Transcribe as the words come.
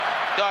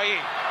دایی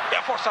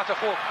یه فرصت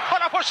خوب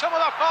حالا پشت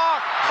مدافع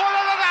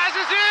خداداد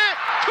عزیزی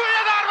توی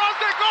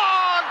دروازه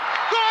گل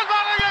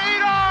برای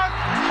ایران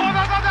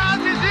خداداد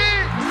عزیزی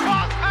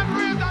باز هم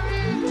روی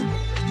زمین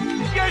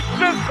گشت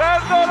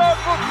سردار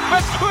آزمون و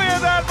توی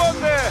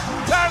دروازه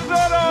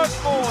سردار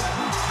آزمون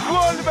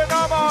گل به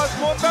نام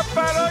آزمون و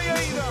برای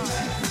ایران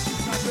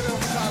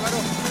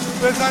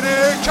بزنه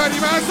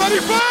کریم انصاری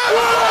گل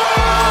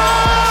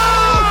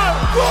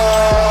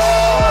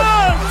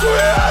توی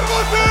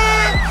دروازه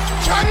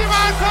کریم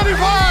انصاری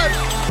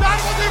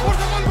دروازه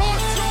پرتغال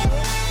باز شد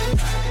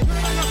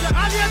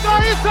علی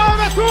دایی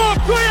سام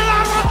توپ توی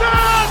دروازه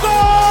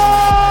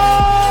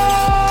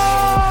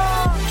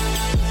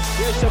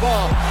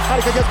اشتباه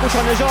حرکت از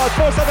کوچان نژاد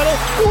فرصت برای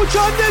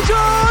کوچان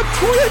نژاد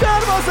توی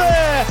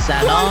دروازه.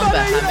 سلام به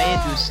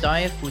همه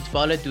دوستان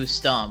فوتبال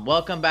دوستان.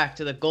 Welcome back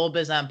to the Gol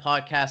Bizan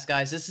podcast,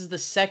 guys. This is the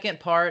second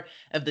part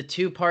of the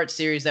two-part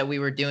series that we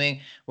were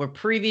doing, where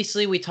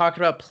previously we talked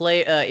about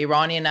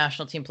Iranian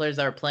national team players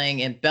that are playing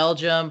in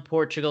Belgium,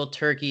 Portugal,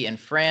 Turkey, and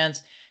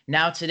France.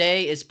 Now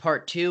today is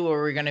part two, where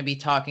we're going to be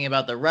talking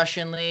about the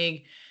Russian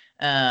League,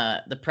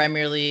 the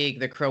Premier League,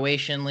 the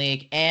Croatian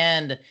League,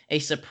 and a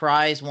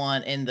surprise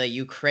one in the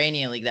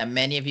Ukrainian League that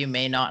many of you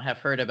may not have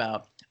heard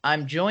about.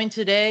 I'm joined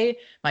today.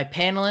 My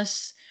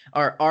panelists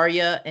are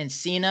Arya and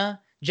Sina.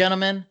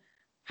 Gentlemen,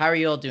 how are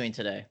you all doing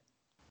today?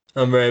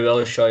 I'm very well,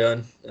 Shayan.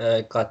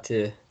 Glad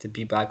to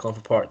be back on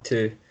for part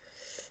two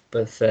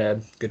with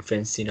good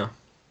friend Sina.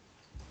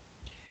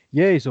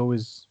 Yeah, it's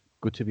always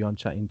good to be on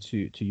chatting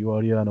to you,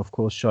 Arya, and of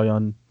course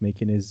Shayan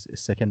making his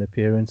second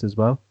appearance as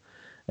well.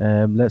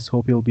 Let's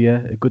hope it'll be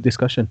a good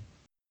discussion.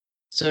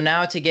 So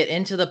now to get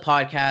into the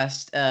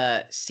podcast,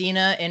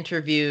 Sina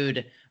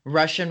interviewed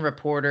Russian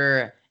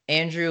reporter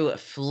Andrew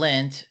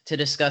Flint to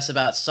discuss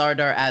about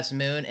Sardar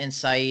Azmoun and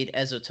Saeed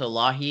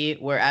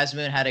Ezatolahi, where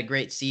Azmoun had a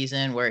great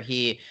season where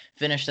he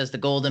finished as the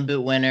Golden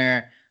Boot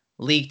winner,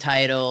 league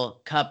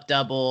title, cup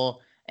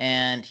double,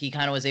 and he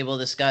kind of was able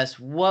to discuss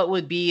what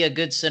would be a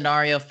good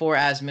scenario for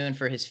Azmoun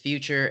for his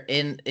future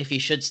if he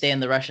should stay in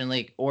the Russian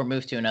league or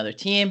move to another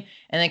team.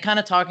 And then kind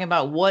of talking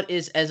about what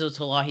is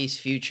Ezatolahi's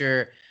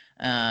future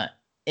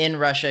in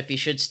Russia, if he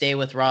should stay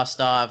with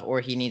Rostov or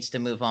he needs to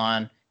move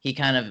on. He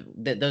kind of,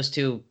 those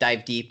two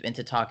dive deep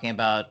into talking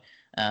about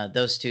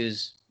those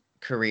two's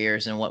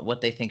careers and what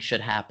they think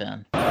should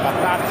happen.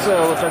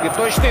 Працел в итоге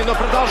точный, но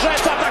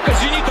продолжается атака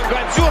 «Зенита».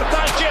 Гадзюр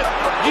тащит.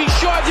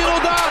 Еще один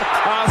удар.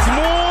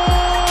 Азмун!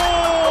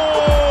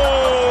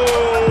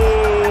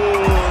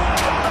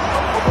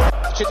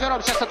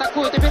 Четвером сейчас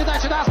атакует и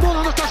передача на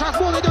Азмуна. Ну что ж,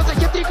 Азмун идет за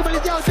хитриком или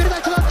сделает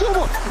передачу на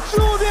Дзюбу.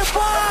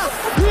 Дзюбе-па!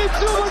 И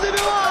Дзюба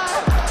забивает!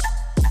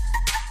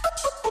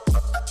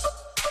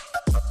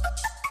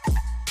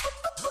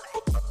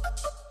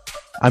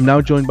 I'm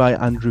now joined by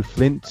Andrew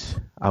Flint,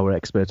 our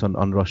expert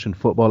on Russian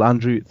football.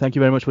 Andrew, thank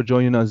you very much for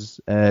joining us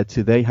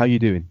today. How are you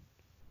doing?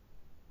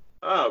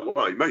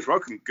 Well, you're most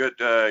welcome. Good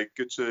to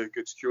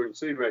join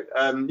you, mate.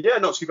 Yeah,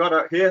 not too bad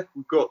out here.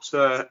 We've got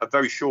a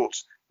very short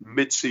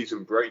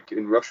mid-season break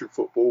in Russian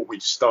football. We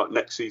start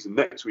next season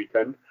next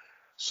weekend,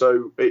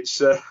 so it's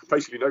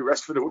basically no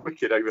rest for the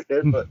wicked over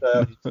here. But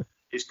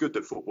it's good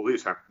that football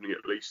is happening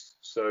at least.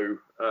 So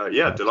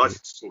yeah,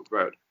 delighted to talk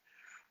about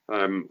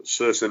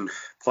certain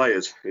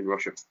players in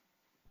Russia.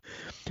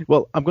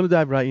 Well, I'm going to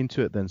dive right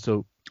into it then.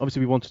 So obviously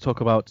we want to talk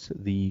about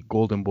the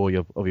golden boy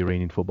of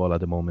Iranian football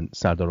at the moment,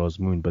 Sardar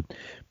Azmoun. But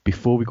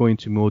before we go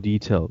into more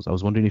details, I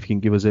was wondering if you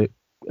can give us a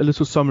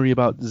little summary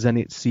about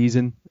Zenit's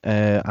season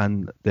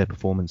and their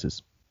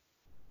performances.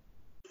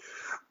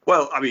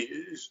 Well, I mean,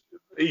 it's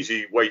an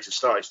easy way to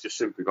start is just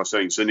simply by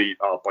saying Zenit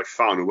are by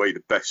far and away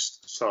the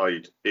best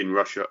side in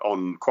Russia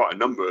on quite a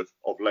number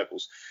of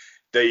levels.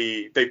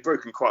 They've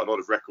broken quite a lot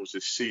of records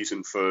this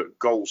season for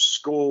goals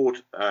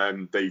scored.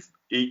 They've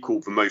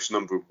equalled the most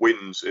number of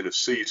wins in a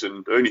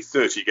season. There are only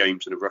 30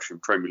 games in a Russian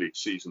Premier League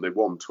season. They've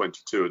won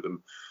 22 of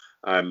them.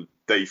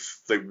 They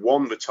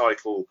won the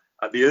title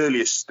at the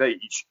earliest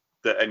stage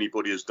that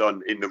anybody has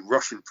done in the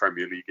Russian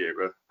Premier League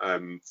era,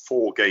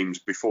 4 games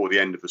before the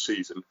end of the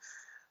season.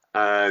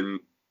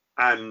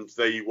 And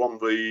they won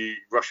the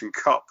Russian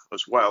Cup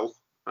as well.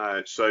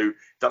 So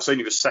that's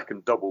only the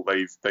second double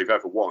they've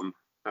ever won.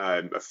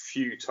 A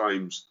few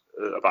times,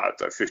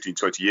 about 15,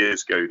 20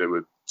 years ago, there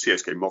were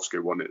CSKA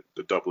Moscow won it,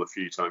 the double a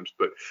few times.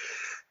 But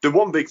the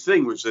one big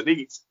thing with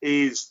Zenit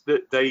is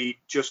that they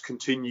just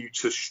continue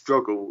to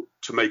struggle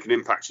to make an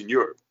impact in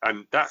Europe.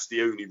 And that's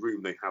the only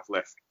room they have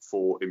left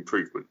for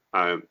improvement.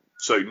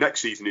 So next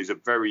season is a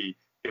very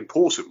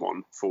important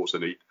one for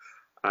Zenit.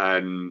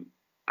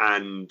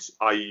 And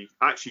I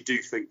actually do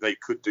think they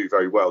could do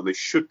very well. They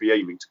should be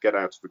aiming to get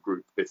out of the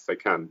group if they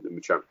can in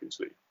the Champions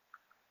League.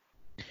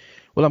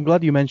 Well, I'm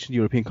glad you mentioned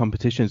European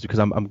competitions because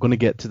I'm going to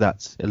get to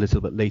that a little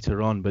bit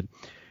later on. But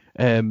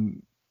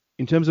in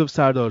terms of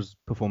Sardar's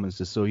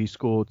performances, so he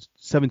scored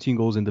 17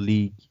 goals in the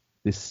league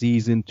this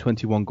season,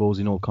 21 goals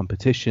in all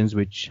competitions,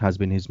 which has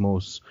been his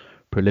most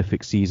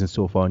prolific season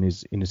so far in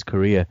his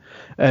career.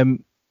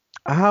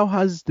 How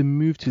has the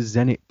move to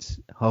Zenit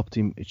helped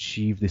him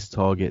achieve this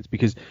target?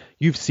 Because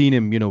you've seen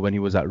him, when he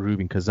was at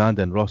Rubin Kazan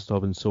and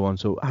Rostov and so on.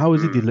 So how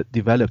has he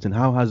developed, and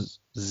how has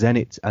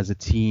Zenit as a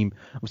team,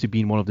 obviously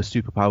being one of the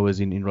superpowers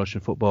in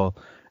Russian football,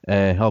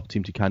 helped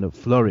him to kind of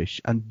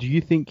flourish? And do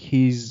you think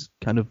he's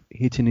kind of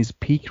hitting his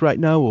peak right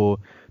now, or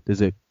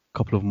there's a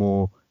couple of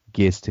more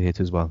gears to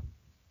hit as well?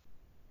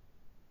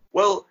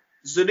 Well,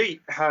 Zenit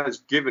has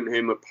given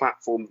him a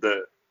platform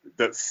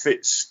that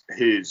fits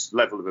his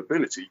level of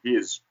ability. He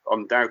is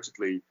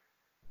undoubtedly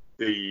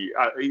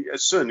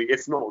certainly,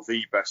 if not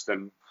the best,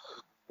 then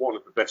one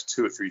of the best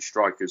 2 or 3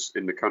 strikers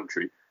in the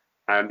country.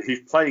 And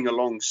he's playing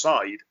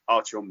alongside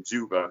Artyom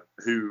Dzyuba,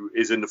 who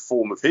is in the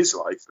form of his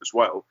life as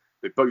well.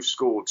 They both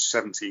scored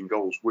 17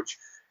 goals, which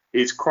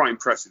is quite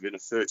impressive in a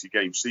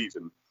 30-game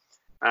season.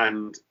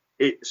 And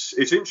it's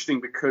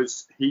interesting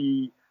because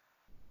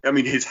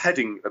his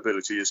heading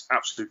ability is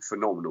absolutely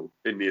phenomenal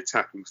in the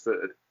attacking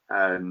third.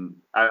 And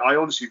I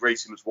honestly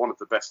rate him as one of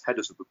the best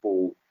headers of the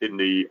ball in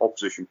the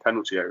opposition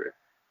penalty area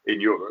in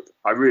Europe.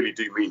 I really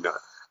do mean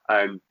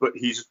that. But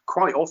he's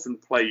quite often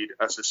played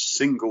as a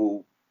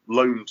single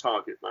lone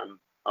target man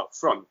up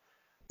front.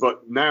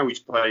 But now he's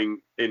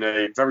playing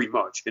very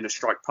much in a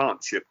strike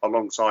partnership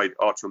alongside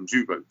Artyom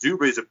Dzyuba.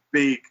 Dzyuba is a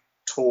big,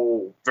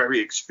 tall,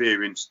 very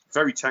experienced,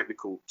 very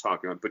technical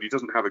target man, but he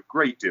doesn't have a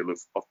great deal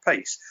of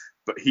pace.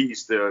 But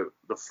he's the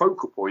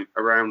focal point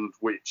around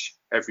which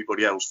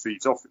everybody else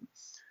feeds off him.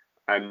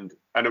 And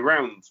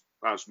around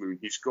Azmoun,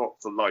 he's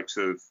got the likes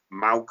of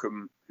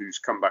Malcolm, who's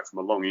come back from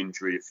a long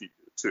injury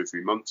 2 or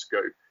 3 months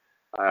ago.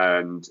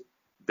 And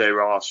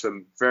there are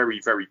some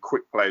very, very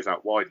quick players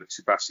out wide, like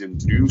Sebastian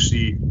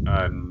Driussi,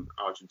 an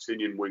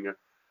Argentinian winger.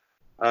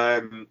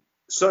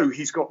 So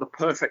he's got the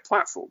perfect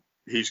platform.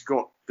 He's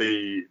got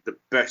the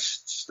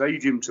best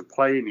stadium to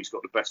play in. He's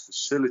got the best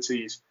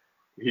facilities.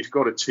 He's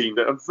got a team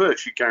that are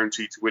virtually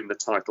guaranteed to win the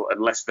title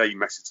unless they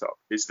mess it up.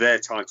 It's their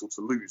title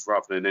to lose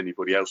rather than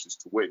anybody else's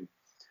to win.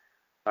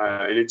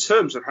 And in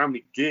terms of how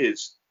many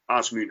gears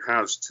Azmoun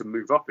has to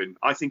move up in,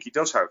 I think he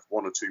does have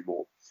 1 or 2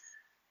 more.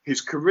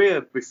 His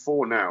career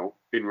before now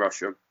in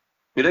Russia,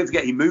 don't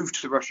forget he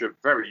moved to Russia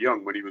very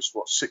young when he was,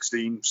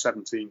 16,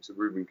 17 to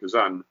Rubin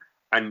Kazan.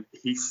 And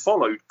he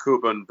followed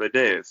Kurban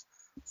Berdiyev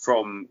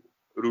from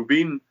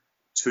Rubin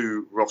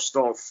to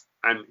Rostov,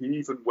 and he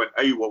even went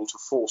AWOL to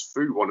force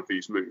through one of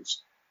these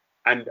moves.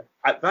 And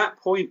at that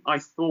point, I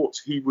thought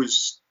he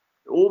was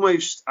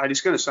almost, and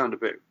it's going to sound a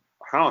bit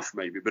harsh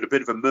maybe, but a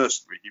bit of a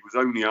mercenary. He was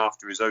only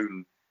after his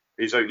own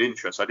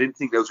interests. I didn't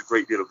think there was a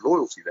great deal of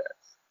loyalty there.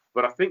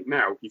 But I think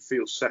now he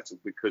feels settled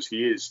because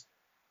he's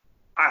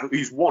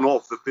one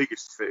of the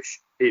biggest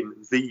fish in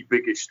the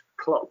biggest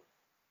club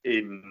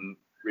in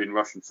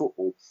Russian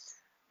football.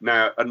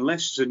 Now,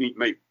 unless Zenit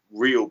make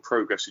real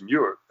progress in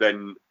Europe,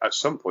 then at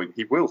some point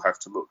he will have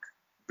to look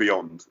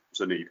beyond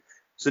Zenit.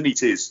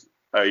 Zenit is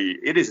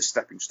a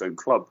stepping stone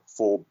club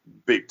for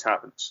big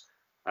talents,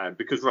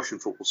 because Russian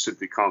football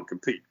simply can't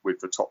compete with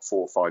the top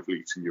 4 or 5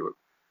 leagues in Europe.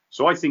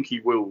 So I think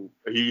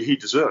he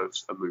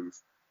deserves a move,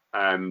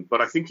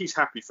 but I think he's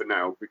happy for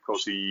now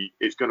because he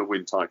is going to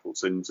win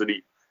titles, and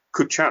Zenit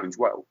could challenge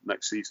well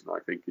next season, I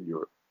think, in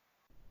Europe.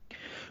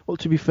 Well,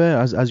 to be fair,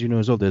 as you know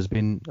as well, there's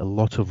been a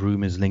lot of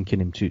rumours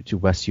linking him to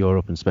West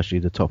Europe, and especially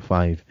the top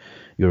 5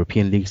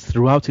 European leagues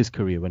throughout his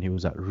career when he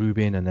was at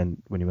Rubin and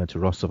then when he went to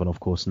Rostov and, of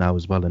course, now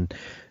as well. And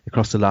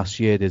across the last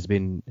year, there's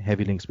been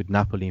heavy links with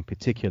Napoli in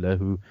particular,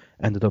 who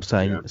ended up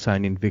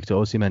signing Victor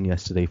Osimhen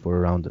yesterday for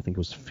around, I think it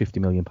was £50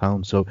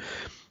 million. So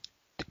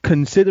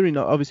considering,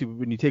 obviously,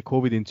 when you take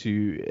COVID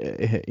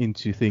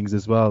into things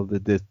as well,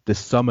 the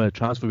summer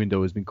transfer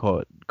window has been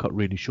cut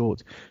really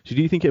short. So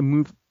do you think a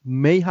move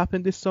may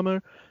happen this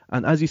summer?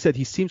 And as you said,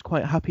 he seems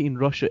quite happy in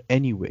Russia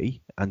anyway,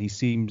 and he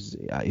seems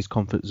at his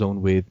comfort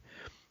zone with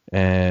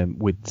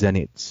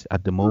Zenit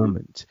at the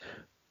moment.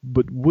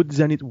 But would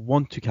Zenit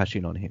want to cash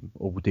in on him,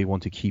 or would they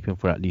want to keep him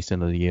for at least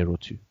another year or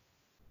 2?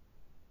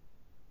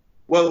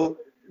 Well,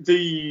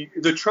 the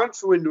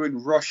transfer window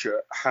in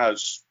Russia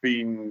has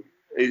been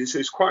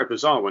it's quite a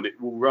bizarre one. It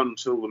will run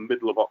till the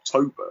middle of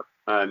October,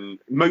 and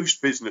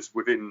most business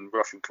within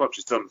Russian clubs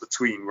is done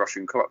between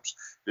Russian clubs.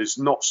 There's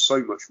not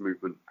so much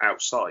movement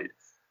outside.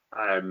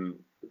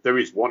 There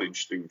is one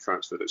interesting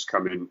transfer that's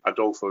come in.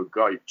 Adolfo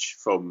Gaich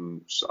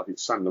from, I think,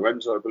 San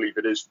Lorenzo, I believe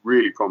it is,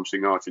 really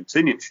promising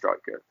Argentinian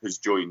striker, has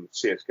joined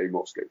CSKA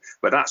Moscow.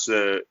 But that's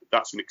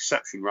an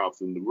exception rather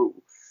than the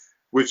rule.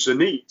 With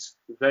Zenit,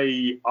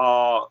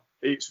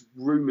 it's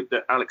rumoured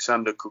that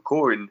Alexander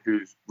Kokorin,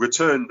 who's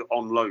returned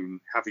on loan,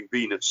 having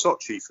been at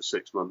Sochi for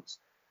 6 months,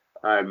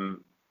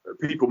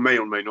 people may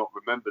or may not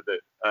remember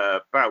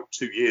that about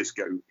 2 years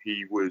ago,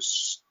 he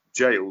was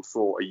jailed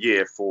for a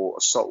year for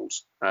assault.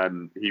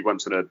 He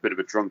went on a bit of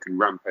a drunken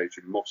rampage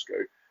in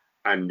Moscow,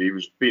 and he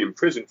was being in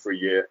prison for a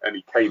year, and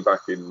he came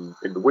back in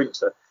the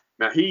winter.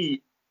 Now,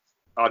 he,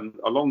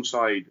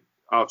 alongside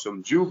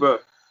Artyom Dzyuba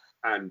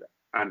and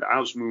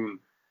Azmoun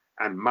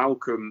and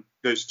Malcolm,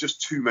 there's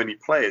just too many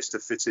players to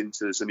fit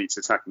into Zenit's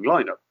attacking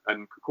lineup.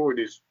 And Kokorin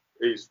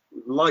is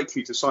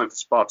likely to sign for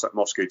Spartak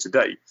Moscow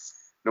today.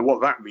 Now,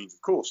 what that means,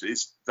 of course,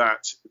 is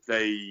that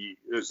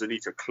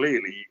Zenit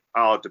clearly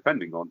are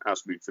depending on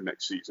Azmoun for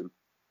next season.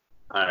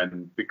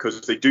 And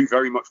because they do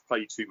very much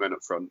play two men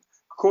up front.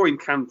 Korin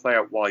can play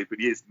out wide, but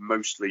he is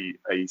mostly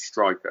a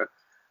striker.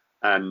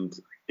 And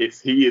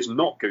if he is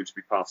not going to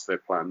be part of their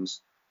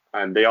plans,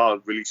 and they are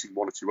releasing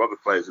one or two other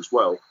players as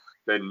well,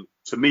 then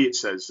to me it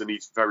says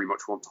Zenit very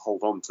much want to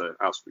hold on to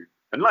Azmoun.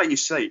 And like you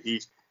say,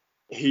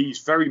 he's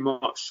very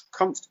much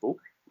comfortable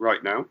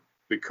right now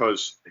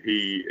because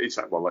he's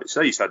had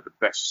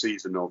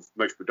the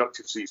most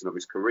productive season of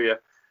his career.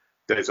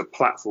 There's a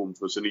platform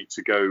for Zenit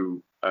to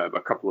go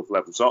a couple of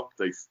levels up.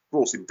 They've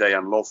brought in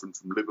Dejan Lovren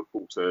from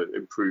Liverpool to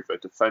improve their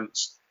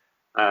defence.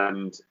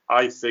 And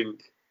I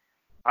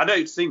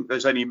don't think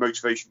there's any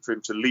motivation for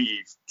him to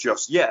leave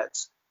just yet.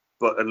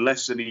 But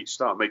unless Zenit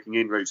start making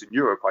inroads in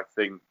Europe, I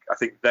think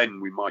then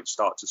we might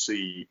start to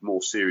see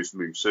more serious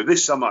moves. So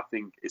this summer, I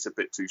think it's a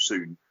bit too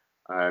soon.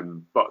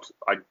 But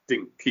I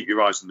think keep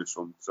your eyes on this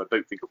one because I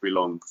don't think it'll be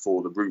long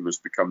before the rumours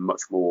become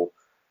much more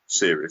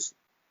serious.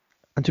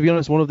 And to be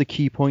honest, one of the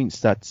key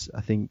points that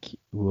I think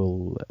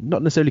will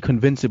not necessarily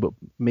convince him, but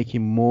make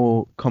him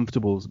more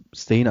comfortable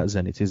staying at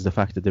Zenit is the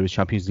fact that there is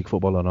Champions League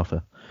football on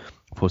offer.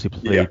 Of course, he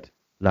played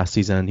last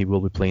season and he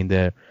will be playing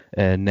there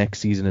next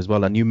season as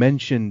well. And you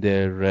mentioned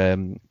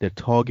their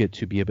target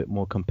to be a bit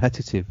more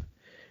competitive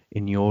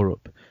in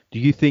Europe. Do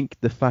you think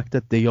the fact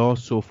that they are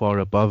so far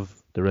above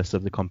the rest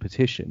of the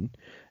competition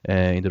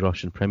in the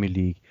Russian Premier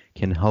League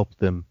can help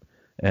them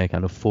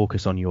kind of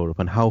focus on Europe?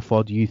 And how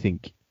far do you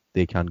think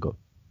they can go?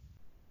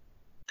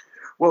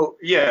 Well,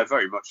 yeah,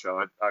 very much so.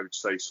 I would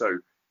say so.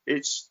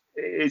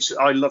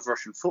 I love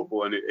Russian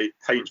football, and it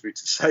pains me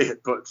to say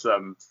it, but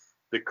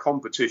the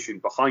competition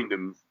behind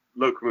them,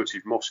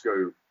 Lokomotiv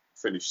Moscow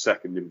finished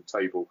second in the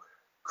table.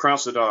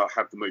 Krasnodar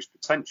have the most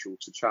potential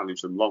to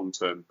challenge them long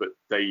term, but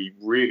they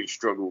really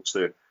struggle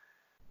to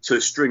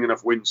string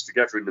enough wins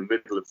together in the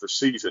middle of the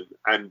season.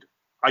 And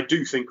I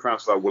do think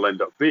Krasnodar will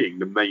end up being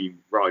the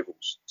main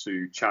rivals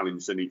to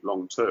challenge Zenit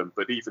long term,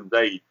 but even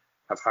they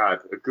have had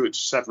a good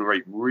 7 or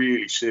 8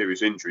 really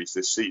serious injuries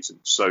this season.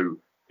 So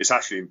it's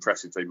actually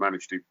impressive they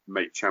managed to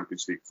make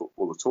Champions League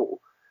football at all.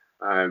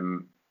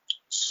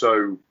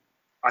 So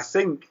I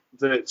think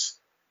that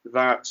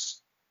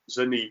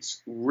Zenit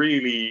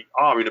really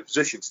are in a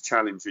position to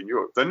challenge in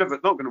Europe. They're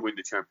not going to win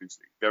the Champions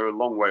League. They're a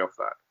long way off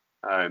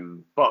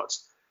that. But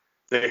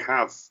they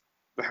have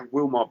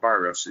Wilmar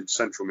Barrios in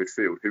central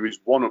midfield, who is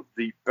one of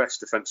the best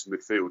defensive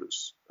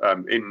midfielders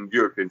in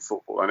European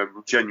football. And I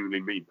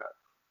genuinely mean that.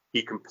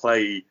 He can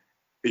play,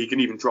 he can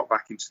even drop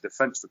back into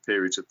defence for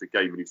periods of the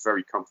game, and he's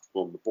very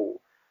comfortable on the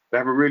ball. They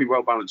have a really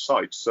well-balanced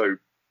side. So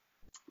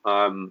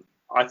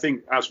I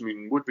think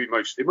Azmoun would be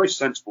the most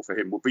sensible for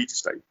him would be to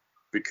stay,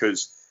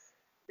 because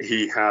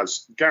he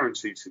has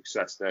guaranteed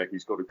success there.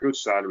 He's got a good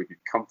salary, he's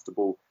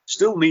comfortable,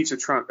 still needs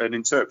an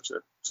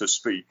interpreter to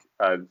speak,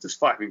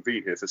 despite having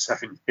been here for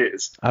 7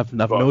 years. I've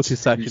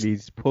noticed actually,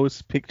 he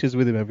posts pictures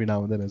with him every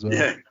now and then as well.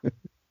 Yeah.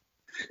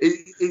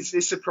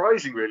 It's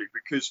surprising, really,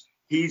 because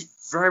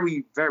he's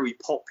very, very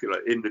popular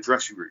in the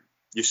dressing room.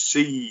 You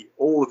see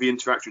all of the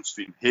interactions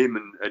between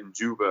him and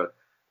Dzyuba.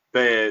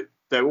 They're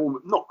all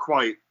not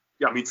quite.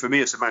 Yeah, I mean, for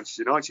me as a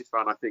Manchester United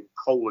fan, I think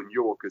Cole and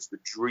York is the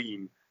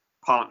dream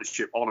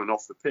partnership on and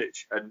off the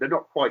pitch, and they're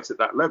not quite at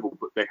that level,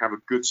 but they have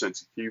a good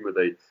sense of humour.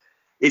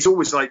 It's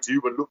always like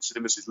Dzyuba looks at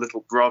him as his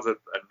little brother,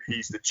 and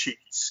he's the cheeky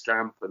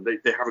scamp, and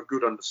they have a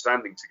good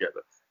understanding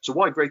together. So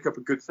why break up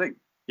a good thing?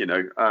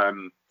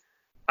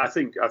 I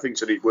think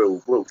Zenit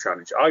will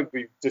challenge. I'd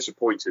be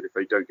disappointed if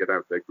they don't get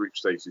out their group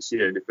stage this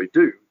year, and if they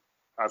do,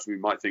 as we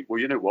might think, well,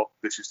 you know what,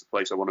 this is the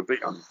place I want to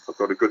be. I've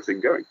got a good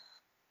thing going.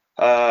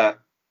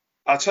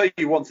 I'll tell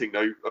you one thing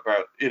though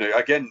about,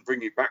 again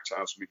bringing it back to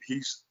Azmoun,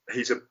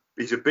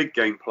 he's a big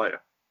game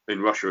player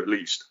in Russia at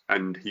least,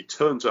 and he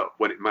turns up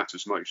when it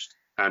matters most,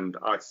 and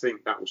I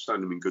think that will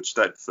stand him in good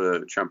stead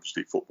for Champions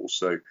League football.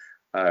 So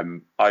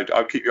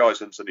I'd keep your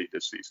eyes on Zenit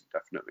this season,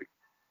 definitely.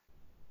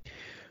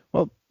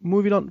 Well,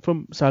 moving on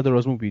from Sardar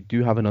Azmoun, we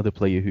do have another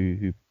player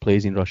who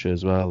plays in Russia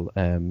as well,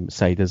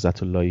 Saida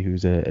Zatullayev,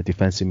 who's a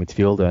defensive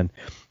midfielder, and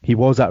he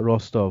was at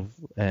Rostov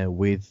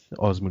with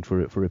Azmoun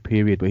for a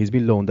period, but he's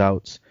been loaned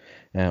out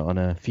on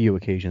a few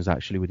occasions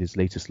actually. With his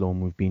latest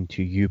loan, we've been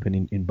to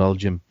Eupen in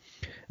Belgium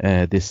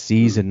this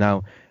season.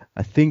 Now,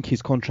 I think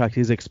his contract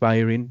is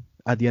expiring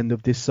at the end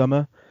of this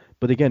summer,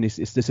 but again,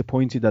 it's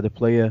disappointing that a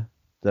player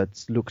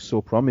that looks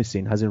so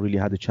promising hasn't really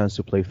had a chance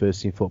to play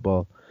first team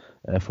football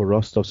for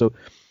Rostov. So,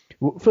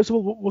 first of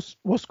all,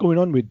 what's going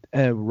on with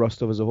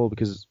Rostov as a whole?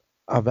 Because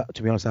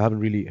to be honest, I haven't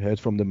really heard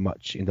from them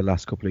much in the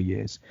last couple of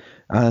years.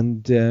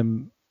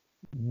 And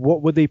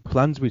what were their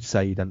plans with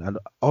Said? And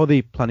are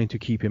they planning to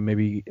keep him,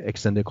 maybe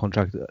extend his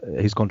contract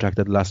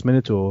at the last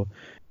minute? Or?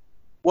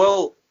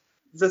 Well,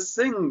 the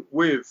thing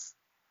with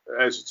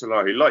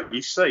Zatullayev, like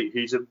you say,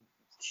 he's a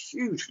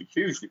hugely,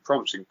 hugely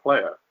promising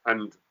player.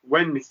 And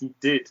when he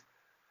did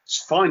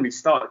finally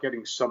started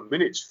getting some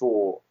minutes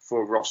for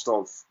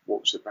Rostov,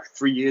 what was it, about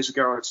 3 years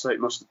ago, I'd say it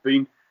must have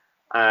been,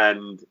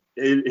 And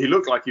he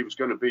looked like he was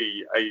going to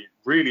be a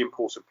really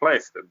important player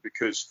for them,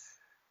 because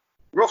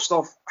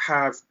Rostov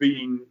have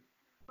been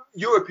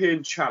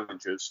European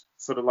challengers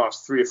for the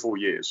last 3 or 4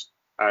 years.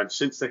 And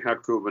since they had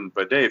Kurban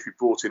Badev, who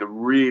brought in a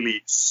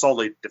really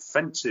solid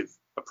defensive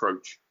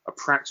approach, a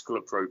practical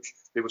approach,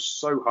 they were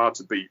so hard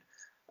to beat.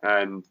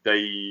 And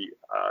they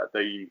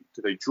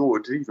draw,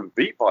 did even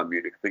beat Bayern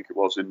Munich, I think it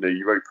was, in the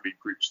Europa League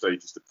group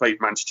stages. They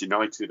played Manchester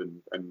United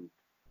and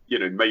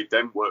made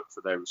them work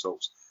for their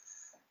results.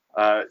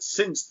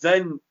 Since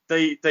then,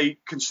 they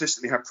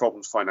consistently have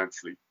problems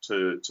financially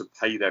to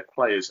pay their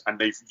players, and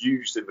they've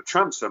used in the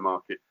transfer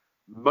market,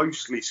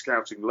 mostly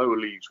scouting lower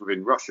leagues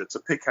within Russia, to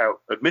pick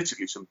out,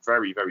 admittedly, some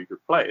very, very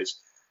good players.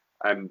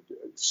 And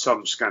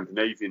some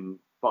Scandinavian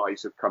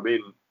buys have come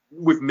in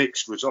with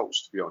mixed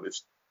results, to be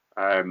honest.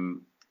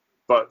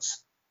 But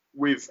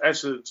with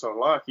Esa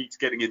Tolaki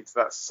getting into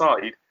that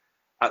side,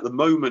 at the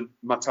moment,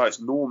 Matthias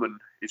Norman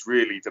is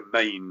really the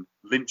main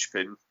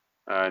linchpin.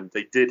 And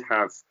they did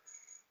have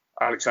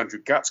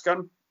Alexandru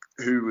Gatskan,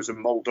 who was a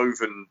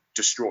Moldovan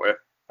destroyer,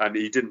 and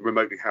he didn't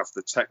remotely have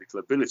the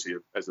technical ability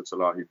of Esa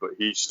Tolahi, but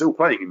he's still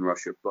playing in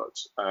Russia. But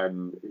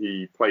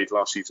he played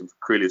last season for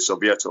Krylia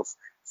Sovietov,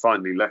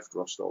 finally left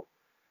Rostov.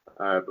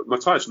 But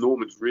Matthias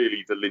Norman's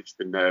really the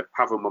linchpin there.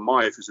 Pavel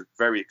Mamayev is a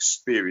very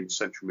experienced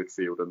central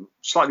midfielder,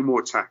 slightly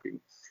more attacking.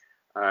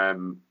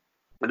 And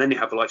then you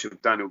have the likes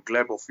of Daniel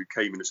Glebov, who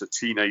came in as a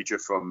teenager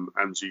from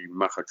Anzhi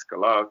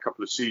Makhachkala a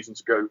couple of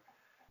seasons ago.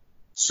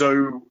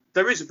 So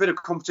there is a bit of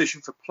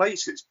competition for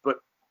places, but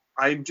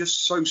I'm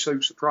just so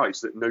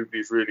surprised that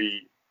nobody's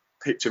really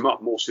picked him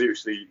up more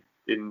seriously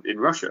in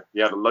Russia.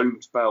 He had a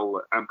loan spell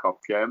at Amkar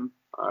PM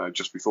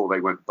just before they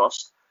went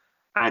bust,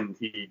 and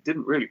he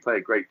didn't really play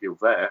a great deal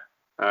there.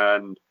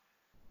 And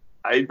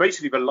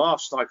basically the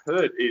last I've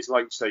heard is,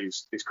 like you say,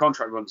 his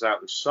contract runs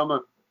out this summer,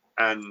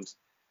 and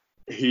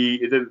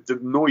the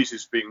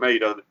noises being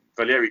made are that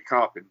Valery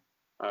Karpin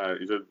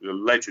is a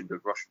legend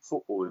of Russian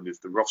football and is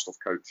the Rostov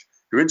coach,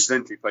 who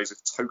incidentally plays a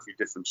totally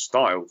different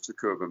style to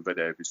Kurban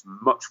Badev. Is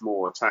much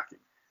more attacking.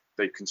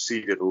 They've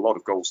conceded a lot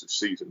of goals this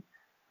season,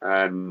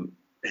 and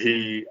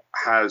he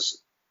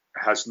has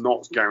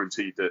not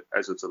guaranteed that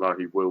Esa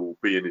Tolahi will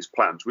be in his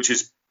plans, which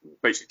is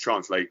basically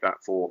translate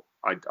that for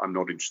I'm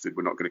not interested,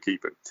 we're not going to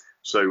keep him.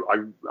 So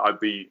I'd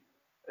be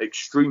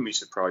extremely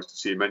surprised to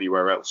see him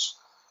anywhere else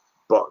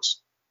but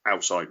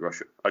outside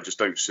Russia. I just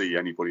don't see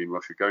anybody in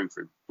Russia going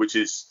for him, which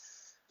is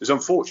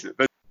unfortunate.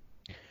 But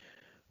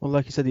well,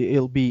 like you said,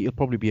 it'll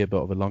probably be a bit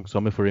of a long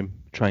summer for him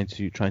trying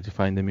to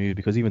find a move,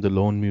 because even the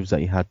loan moves that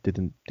he had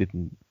didn't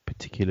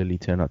particularly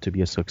turn out to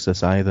be a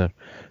success either.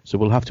 So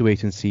we'll have to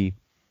wait and see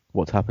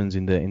what happens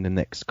in the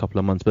next couple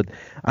of months. But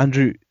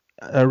Andrew,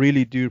 I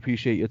really do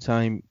appreciate your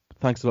time.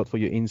 Thanks a lot for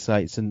your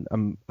insights,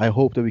 and I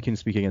hope that we can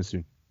speak again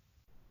soon.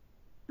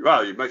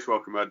 Well, you're most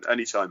welcome, man.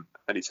 Anytime,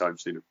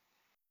 Stephen.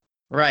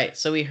 Right.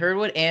 So we heard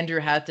what Andrew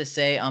had to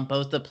say on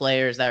both the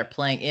players that are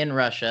playing in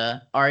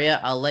Russia. Arya,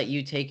 I'll let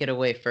you take it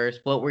away first.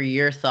 What were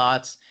your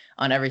thoughts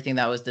on everything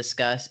that was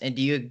discussed? And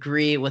do you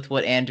agree with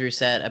what Andrew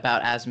said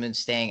about Azmoun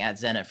staying at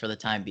Zenit for the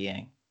time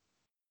being?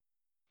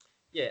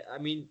 Yeah, I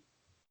mean,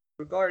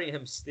 regarding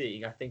him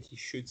staying, I think he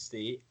should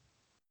stay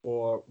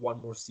for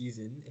one more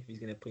season if he's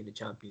going to play in the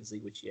Champions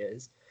League, which he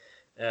is.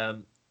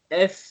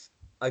 If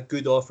a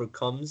good offer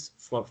comes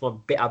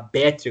from a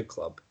better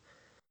club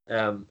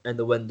in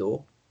the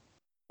window,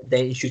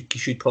 then he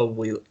should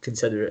probably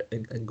consider it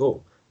and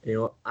go.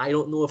 I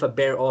don't know if a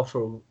better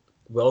offer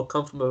will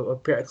come from a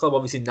better club.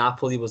 Obviously,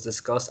 Napoli was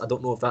discussed. I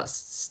don't know if that's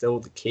still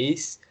the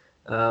case.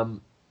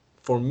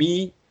 For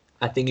me,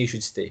 I think he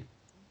should stay.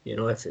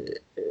 If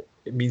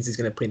it means he's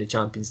going to play in the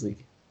Champions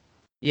League.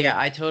 Yeah,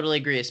 I totally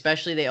agree.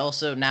 Especially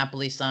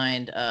Napoli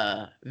signed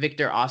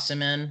Victor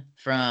Osimhen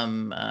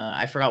from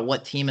I forgot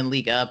what team in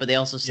Liga, but they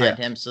also signed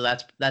him. So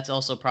that's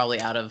also probably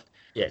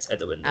it's at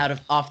the window.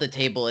 off the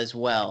table as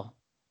well.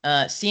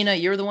 Sina,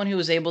 you're the one who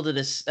was able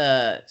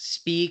to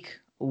speak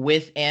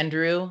with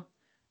Andrew.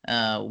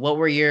 What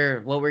were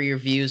your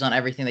views on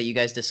everything that you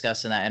guys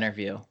discussed in that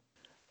interview?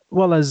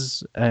 Well,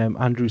 as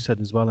Andrew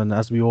said as well, and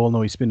as we all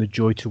know, it's been a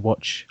joy to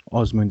watch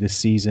Azmoun this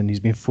season.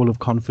 He's been full of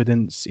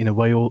confidence in a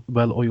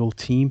well-oiled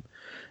team,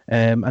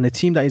 and a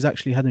team that is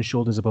actually head and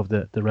shoulders above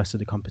the rest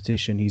of the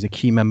competition. He's a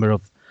key member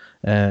of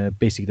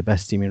basically the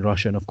best team in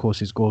Russia, and of course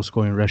his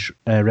goal-scoring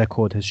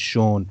record has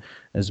shown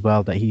as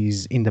well that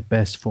he's in the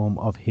best form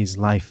of his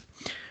life.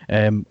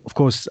 Of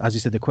course, as you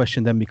said, the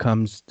question then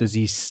becomes, does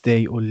he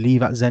stay or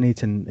leave at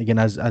Zenit? And again,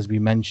 as we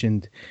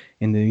mentioned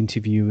in the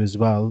interview as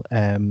well,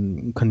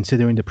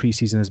 considering the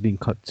preseason has been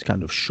cut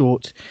kind of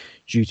short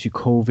due to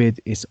COVID,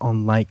 it's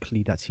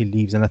unlikely that he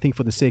leaves. And I think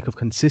for the sake of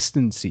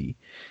consistency,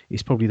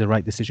 it's probably the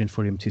right decision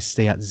for him to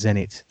stay at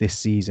Zenit this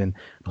season.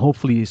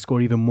 Hopefully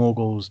score even more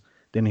goals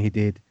than he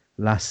did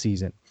last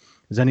season.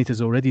 Zenit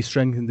has already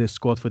strengthened their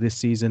squad for this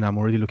season. I'm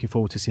already looking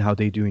forward to see how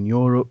they do in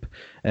Europe.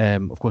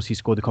 Of course, he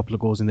scored a couple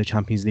of goals in the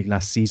Champions League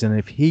last season. And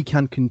if he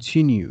can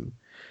continue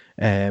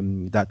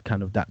that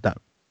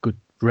good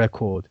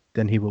record,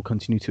 then he will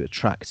continue to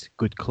attract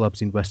good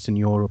clubs in Western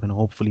Europe and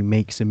hopefully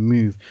makes a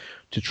move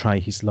to try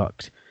his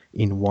luck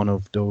in one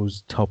of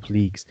those top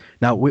leagues.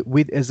 Now,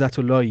 with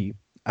Ezzatullahi,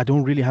 I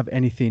don't really have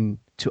anything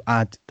to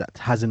add that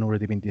hasn't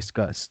already been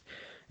discussed.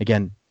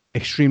 Again,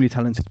 extremely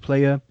talented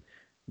player,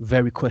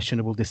 very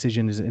questionable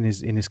decisions in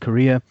his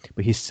career,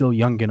 but he's still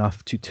young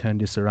enough to turn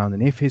this around.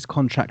 And if his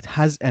contract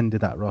has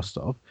ended at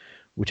Rostov,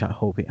 which I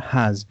hope it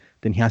has,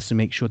 then he has to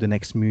make sure the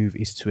next move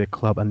is to a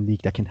club and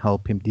league that can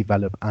help him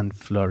develop and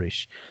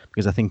flourish.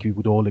 Because I think we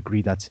would all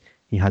agree that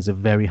he has a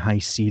very high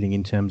ceiling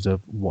in terms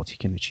of what he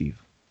can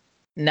achieve.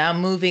 Now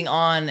moving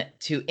on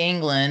to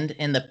England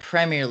in the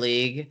Premier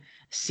League,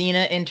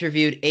 Sina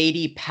interviewed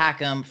Adi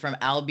Packham from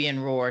Albion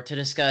Roar to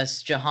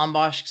discuss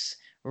Jahanbakhsh's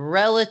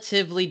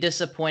relatively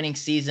disappointing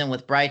season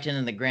with Brighton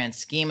in the grand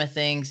scheme of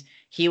things.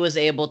 He was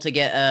able to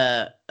get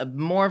a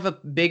more of a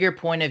bigger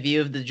point of view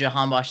of the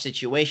Jahanbakhsh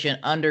situation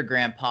under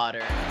Graham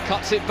Potter.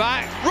 Cuts it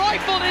back,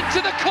 rifled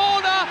into the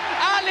corner.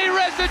 Ali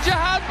Reza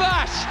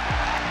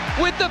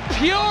Jahanbakhsh with the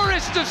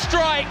purest of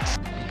strikes.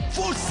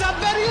 فرصت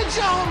برای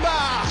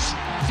جهانبخش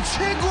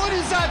چه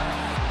گلی زد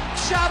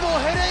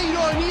جواهر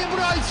ایرانی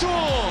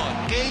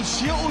برایتون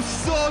قیچی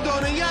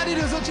استادانه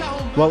علیرضا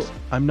جهانبخش. Well,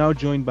 I'm now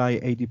joined by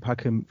Adi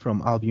Packham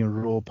from Albion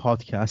Roar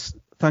podcast.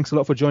 Thanks a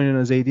lot for joining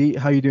us, Adi.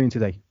 How are you doing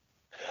today?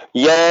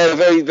 Yeah,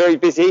 very, very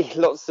busy.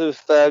 Lots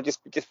of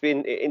just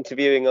been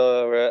interviewing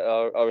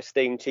our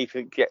esteemed chief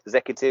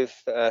executive.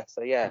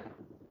 So yeah,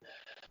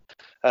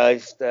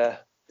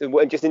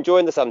 just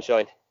enjoying the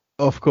sunshine.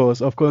 Of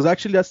course.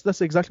 Actually,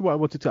 that's exactly what I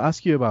wanted to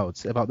ask you about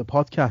the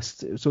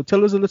podcast. So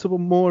tell us a little bit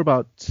more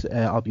about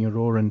Albion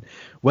Roar, and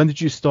when did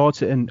you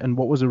start it, and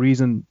what was the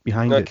reason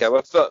behind it? Okay,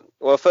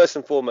 well, first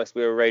and foremost,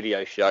 we're a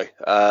radio show.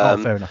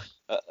 Fair enough.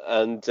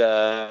 And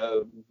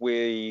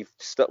we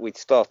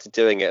started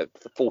doing it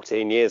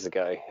 14 years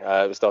ago.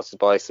 It was started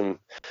by some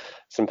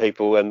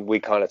people, and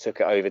we kind of took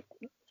it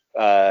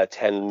over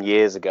 10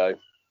 years ago.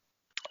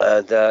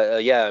 And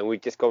we've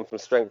just gone from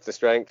strength to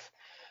strength.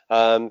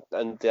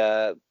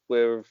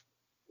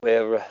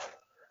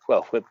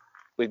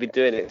 We've been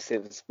doing it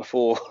since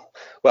before,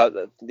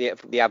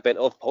 the advent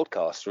of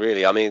podcasts.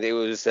 Really, I mean, it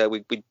was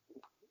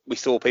we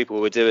saw people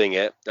who were doing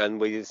it, and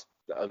we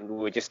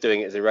were just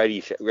doing it as a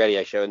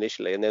radio show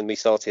initially, and then we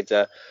started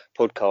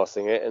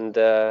podcasting it, and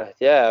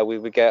we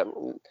would get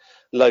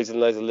loads and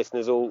loads of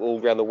listeners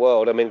all around the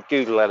world. I mean,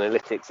 Google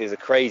Analytics is a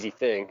crazy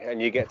thing,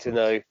 and you get to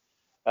know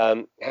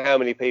how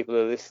many people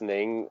are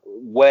listening,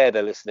 where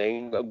they're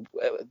listening,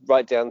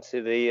 right down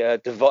to the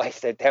device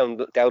they're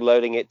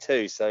downloading it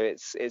to. So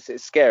it's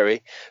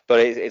scary, but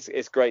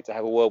it's great to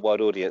have a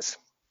worldwide audience.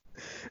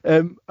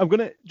 I'm going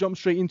to jump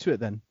straight into it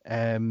then.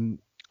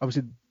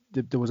 Obviously,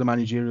 there was a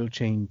managerial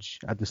change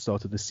at the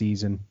start of the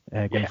season,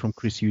 going from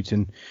Chris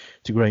Hughton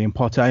to Graham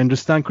Potter. I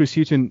understand Chris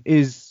Hughton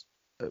is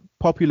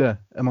popular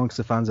amongst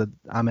the fans at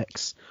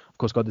Amex. Of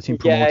course, got the team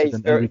promoted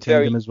and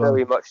retained them as well.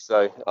 Very much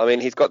so. I mean,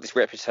 he's got this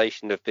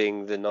reputation of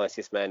being the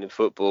nicest man in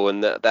football,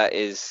 and that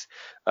is,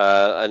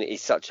 and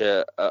he's such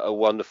a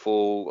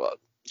wonderful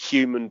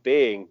human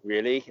being.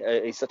 Really,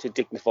 he's such a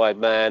dignified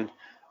man.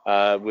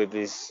 With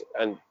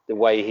the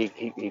way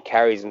he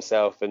carries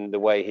himself and the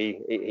way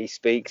he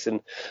speaks,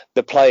 and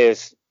the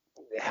players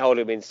held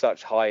him in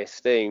such high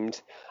esteem.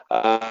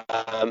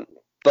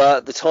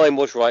 But the time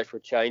was right for a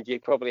change. He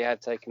probably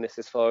had taken this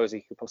as far as he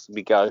could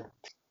possibly go.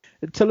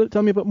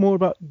 Tell me a bit more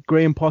about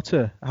Graham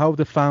Potter. How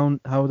the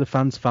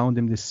fans found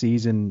him this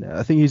season.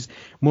 I think he's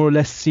more or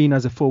less seen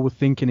as a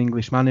forward-thinking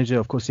English manager.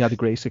 Of course, he had a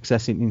great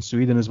success in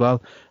Sweden as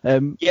well.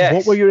 Yes.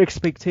 What were your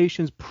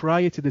expectations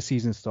prior to the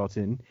season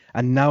starting?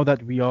 And now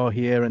that we are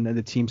here and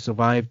the team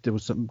survived, there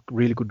was some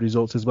really good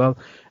results as well.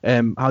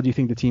 How do you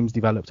think the team's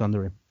developed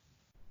under him?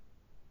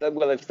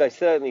 Well, they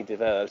certainly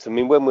developed. I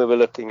mean, when we were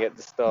looking at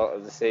the start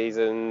of the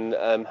season,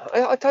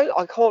 I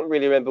can't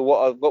really remember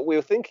what we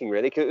were thinking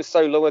really, because it was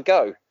so long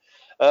ago.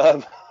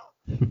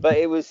 But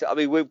it was. I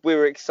mean, we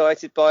were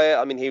excited by it.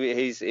 I mean,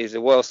 he's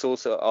a well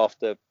sought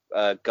after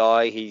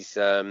guy. He's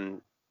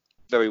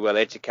very well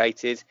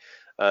educated.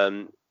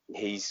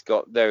 He's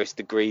got various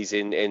degrees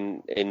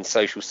in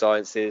social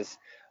sciences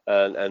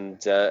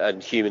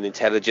and human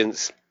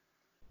intelligence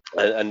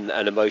and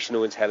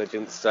emotional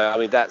intelligence. So I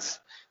mean, that's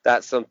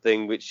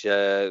something which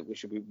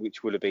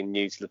would have been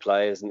new to the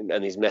players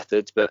and his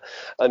methods. But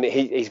I mean,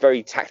 he's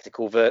very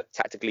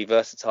tactically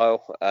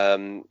versatile.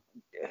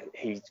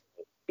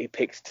 He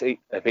picks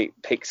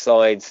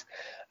sides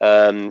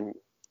to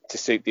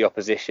suit the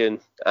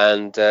opposition,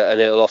 and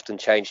it'll often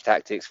change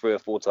tactics 3 or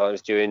 4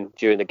 times during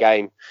the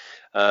game,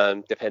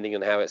 depending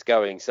on how it's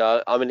going.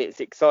 So I mean, it's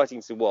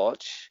exciting to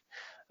watch.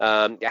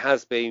 It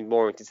has been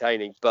more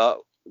entertaining, but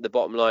the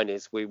bottom line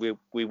is we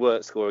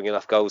weren't scoring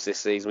enough goals this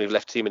season. We've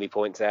left too many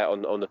points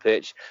out on the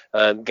pitch.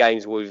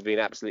 Games where we've been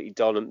absolutely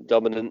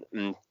dominant,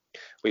 and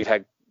we've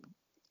had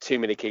too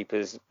many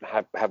keepers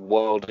have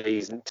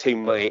worldies and too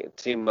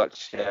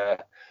much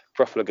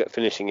profligate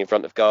finishing in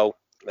front of goal.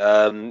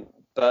 But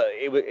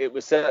it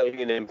was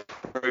certainly an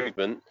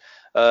improvement.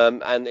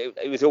 And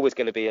it was always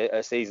going to be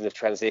a season of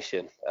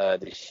transition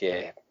this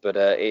year, but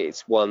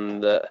it's one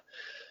that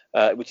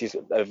which is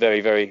a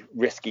very, very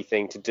risky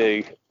thing to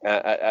do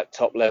at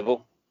top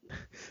level.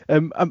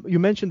 You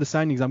mentioned the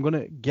signings. I'm going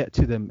to get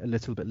to them a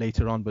little bit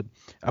later on, but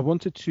I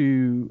wanted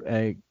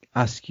to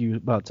ask you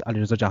about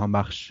Alireza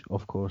Jahanbakhsh,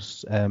 of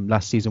course.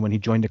 Last season when he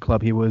joined the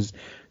club, he was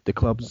the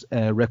club's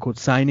record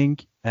signing.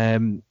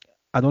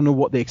 I don't know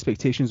what the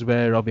expectations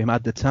were of him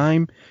at the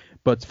time,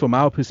 but from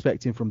our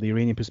perspective, from the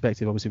Iranian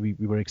perspective, obviously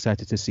we were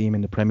excited to see him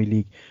in the Premier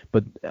League.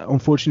 But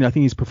unfortunately, I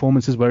think his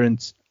performances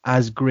weren't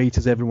as great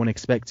as everyone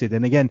expected.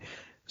 And again,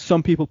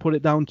 some people put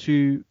it down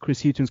to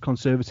Chris Hughton's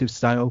conservative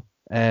style.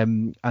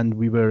 And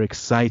we were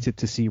excited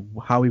to see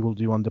how he will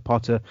do under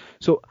Potter.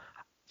 So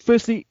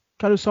firstly,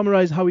 kind of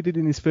summarize how he did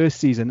in his first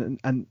season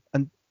and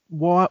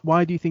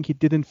why do you think he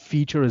didn't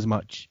feature as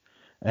much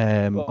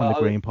under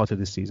Graham Potter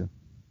this season?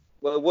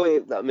 Well,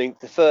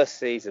 the first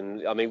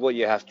season, what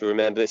you have to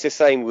remember, it's the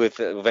same with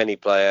any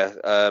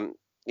player.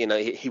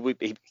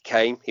 He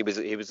came. He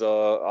was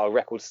our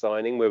record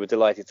signing. We were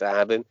delighted to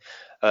have him.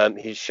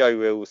 His show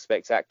reel was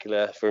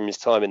spectacular from his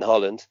time in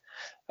Holland,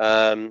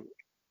 and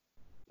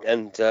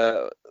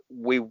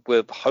we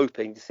were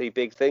hoping to see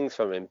big things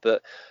from him.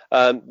 But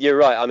you're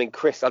right.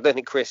 Chris, I don't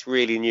think Chris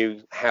really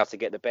knew how to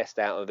get the best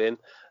out of him.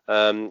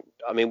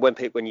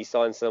 When you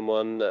sign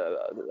someone,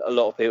 a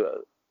lot of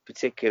people,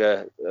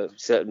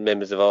 certain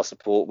members of our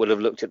support, would have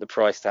looked at the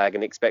price tag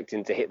and expect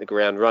him to hit the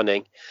ground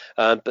running.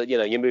 But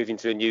you're moving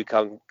to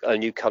a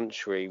new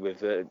country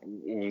with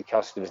new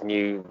customs,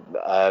 new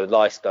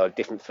lifestyle,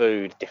 different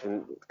food,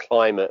 different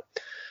climate.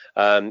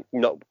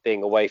 Not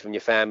being away from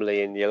your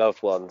family and your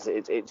loved ones,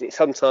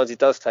 sometimes it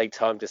does take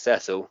time to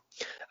settle.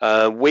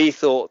 We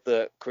thought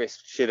that Chris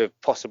should have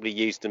possibly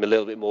used him a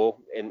little bit more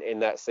in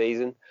that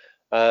season,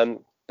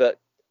 but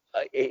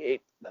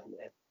the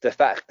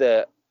fact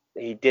that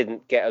he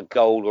didn't get a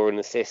goal or an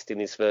assist in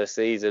his first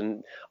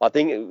season, I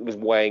think it was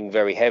weighing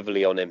very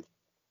heavily on him.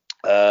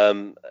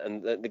 And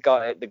the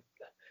guy,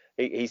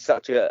 he's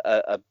such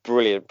a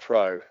brilliant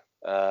pro.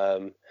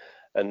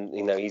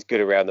 And he's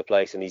good around the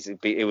place, and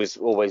he was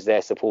always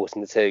there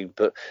supporting the team.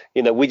 But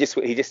he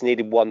just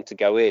needed one to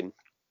go in,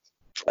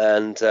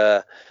 and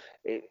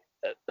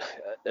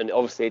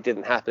obviously it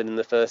didn't happen in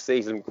the first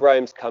season.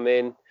 Graham's come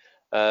in,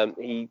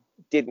 he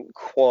didn't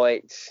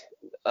quite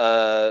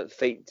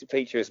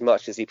feature as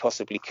much as he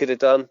possibly could have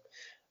done.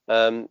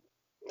 The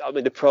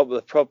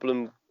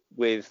problem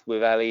with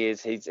Ali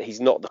is he's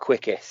not the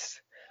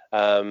quickest.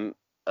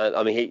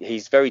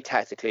 He's very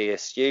tactically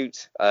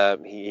astute.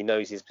 He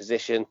knows his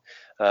position.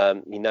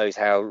 He knows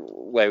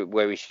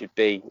where he should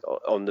be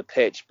on the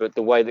pitch. But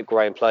the way that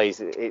Graham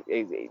plays, it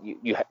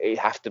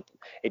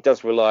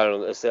does rely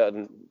on a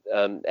certain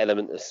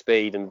element of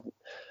speed and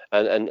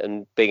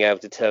being able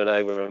to turn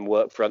over and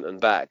work front and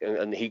back.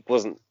 And he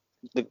wasn't.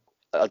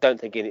 I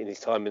don't think in his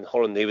time in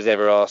Holland he was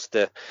ever asked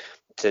to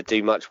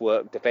do much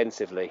work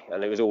defensively,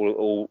 and it was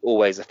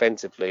always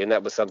offensively, and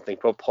that was something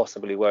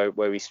possibly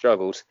where he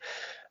struggled.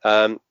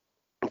 But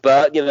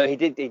he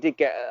did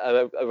get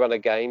a run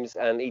of games,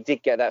 and he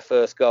did get that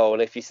first goal.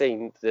 And if you've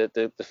seen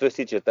the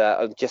footage of that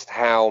and just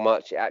how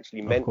much it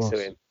actually meant to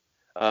him,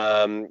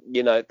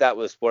 that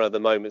was one of the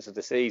moments of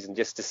the season,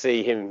 just to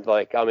see him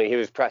he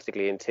was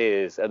practically in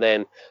tears. And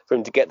then for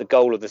him to get the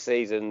goal of the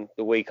season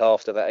the week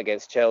after that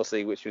against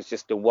Chelsea, which was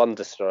just a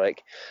wonder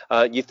strike,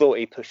 you thought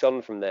he'd push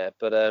on from there,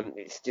 but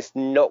it's just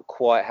not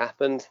quite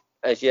happened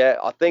as yet.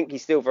 I think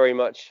he's still very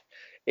much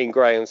in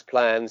Graham's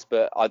plans,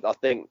 but I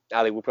think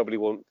Ali will probably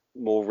want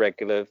more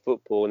regular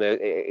football, and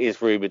it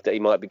is rumoured that he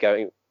might be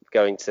going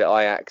to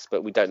Ajax,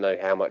 but we don't know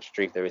how much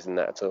truth there is in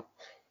that at all.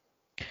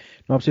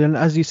 No, absolutely.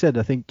 And as you said,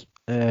 I think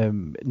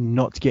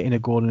not getting a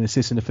goal and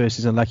assist in the first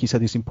season, like you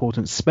said, is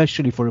important,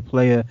 especially for a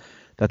player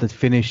that had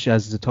finished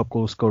as the top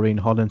goal scorer in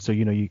Holland. So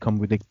you come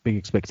with big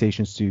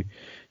expectations to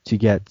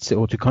get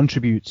or to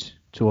contribute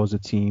towards the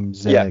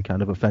team's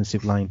kind of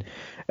offensive line.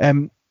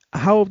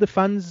 How have the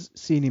fans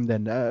seen him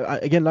then?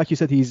 Again, like you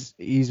said,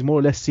 he's more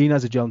or less seen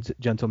as a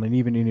gentleman.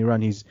 Even in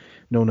Iran, he's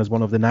known as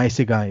one of the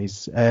nicer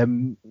guys.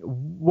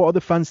 What are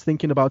the fans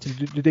thinking about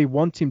him? Do they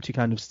want him to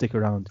kind of stick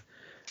around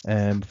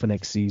for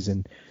next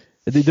season?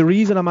 The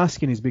reason I'm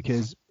asking is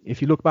because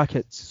if you look back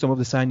at some of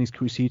the signings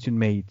Chris Hughton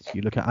made,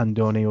 you look at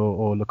Andone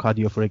or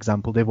Locadio, for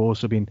example, they've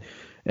also been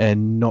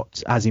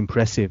not as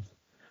impressive.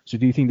 So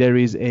do you think there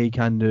is a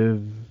kind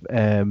of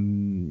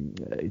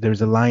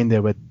there's a line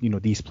there where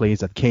these players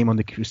that came on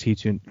the Chris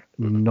Hughton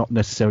not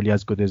necessarily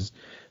as good as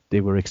they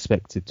were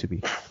expected to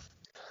be?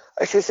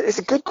 It's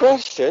a good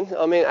question.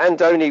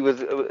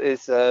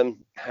 Andone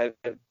had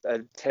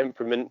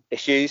temperament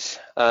issues.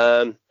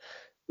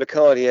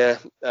 Locadia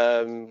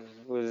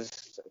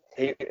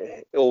he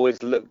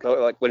always looked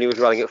like when he was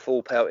running at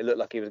full pelt, it looked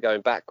like he was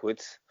going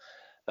backwards.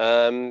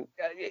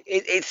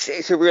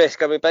 It's a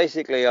risk.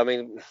 Basically,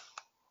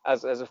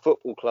 as a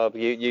football club,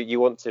 you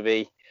want to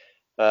be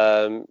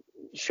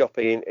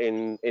shopping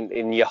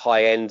in your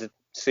high end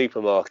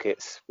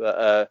supermarkets,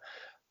 but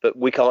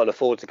we can't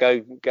afford to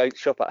go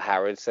shop at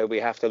Harrods, so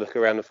we have to look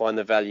around and find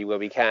the value where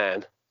we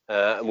can.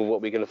 and with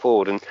what we can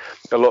afford. And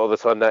a lot of the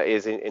time that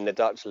is in the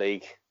Dutch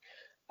league.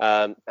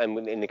 And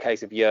in the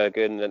case of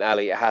Jurgen and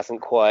Ali, it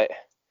hasn't quite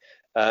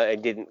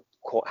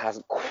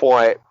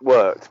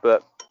worked.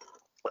 But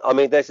I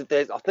mean, I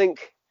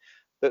think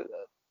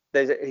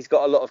that he's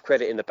got a lot of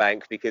credit in the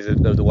bank because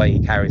of the way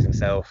he carries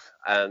himself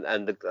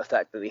and the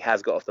fact that he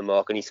has got off the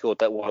mark and he scored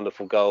that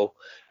wonderful goal,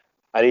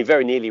 and he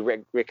very nearly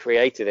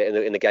recreated it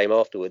in the game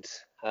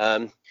afterwards.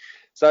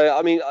 So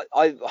I mean,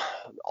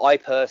 I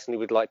personally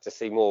would like to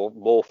see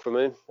more from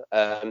him.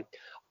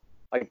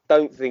 I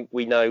don't think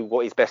we know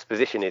what his best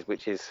position is,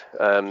 which is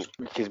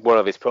one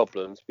of his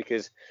problems.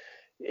 Because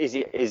is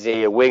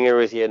he a winger?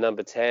 Is he a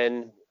number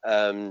 10?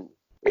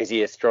 Is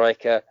he a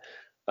striker?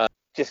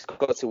 Just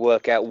got to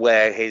work out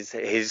where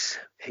his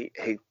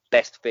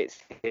best fits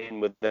in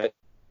with the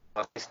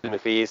system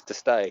if he is to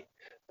stay.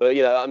 But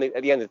I mean,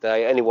 at the end of the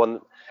day,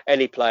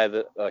 any player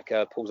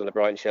that pulls on the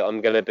Brighton shirt,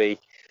 I'm going to be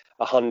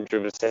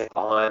 100%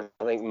 behind.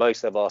 I think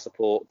most of our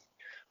support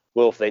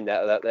will think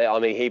that. I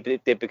mean, he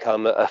did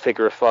become a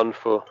figure of fun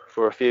for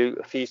a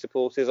few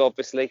supporters,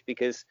 obviously,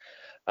 because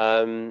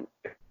it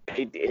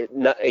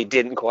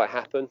didn't quite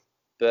happen.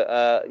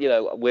 But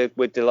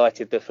we're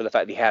delighted for the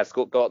fact that he has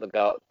got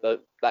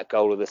that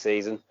goal of the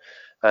season,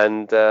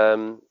 and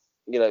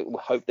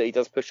hope that he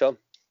does push on.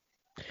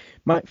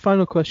 My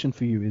final question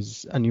for you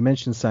is, and you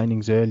mentioned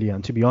signings earlier,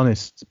 and to be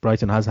honest,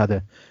 Brighton has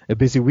had a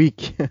busy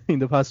week in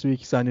the past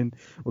week, signing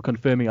or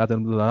confirming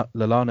Adam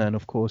Lallana, and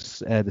of course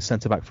the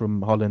centre-back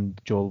from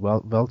Holland, Joel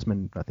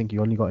Veltman. I think you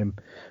only got him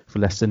for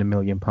less than £1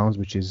 million,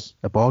 which is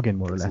a bargain,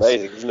 more or less.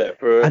 Amazing, isn't it?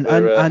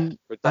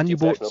 And you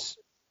bought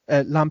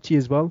Lamptey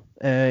as well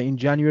in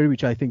January,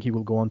 which I think he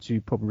will go on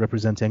to probably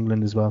represent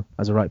England as well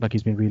as a right back.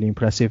 He's been really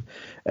impressive.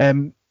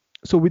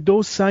 So with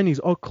those signings,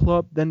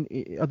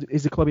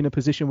 is the club in a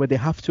position where they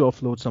have to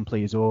offload some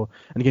players? And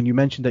again, you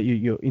mentioned that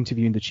you're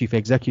interviewing the chief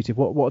executive.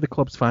 What are the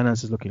club's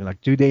finances looking like?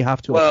 Do they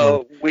have to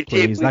offload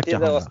players like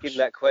Jahan Bakhsh? We did ask him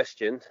that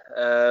question,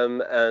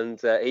 and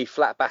he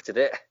flat battered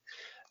it.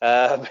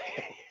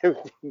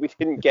 We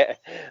didn't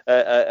get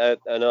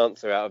an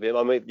answer out of him.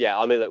 I mean,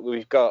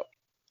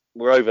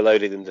 we're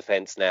overloaded in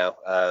defence now.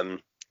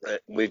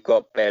 We've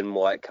got Ben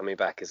White coming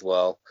back as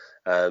well,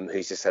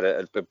 who's just had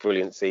a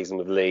brilliant season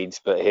with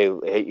Leeds, but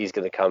he's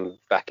going to come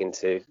back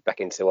into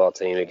our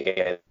team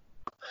again.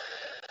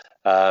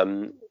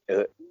 So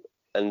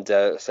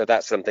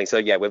that's something. So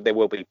yeah, there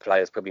will be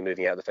players probably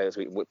moving out of the fence.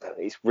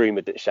 It's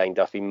rumoured that Shane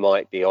Duffy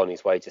might be on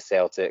his way to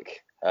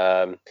Celtic,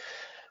 but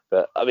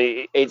I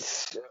mean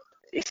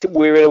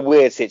we're in a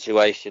weird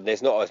situation.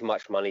 There's not as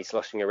much money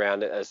sloshing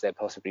around it as there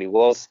possibly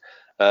was.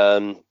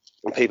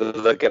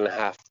 People are going to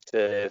have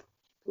to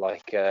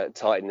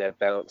tighten their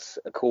belts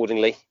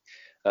accordingly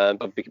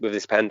with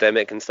this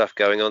pandemic and stuff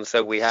going on.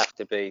 So we have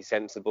to be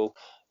sensible.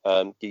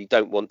 You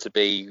don't want to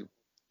be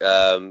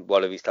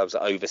one of these clubs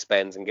that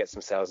overspends and gets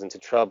themselves into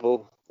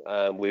trouble.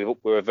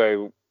 We're a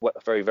very,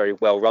 very, very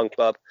well-run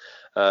club,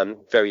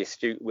 very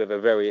astute, with a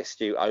very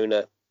astute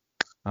owner.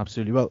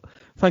 Absolutely. Well,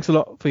 thanks a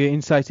lot for your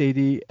insight,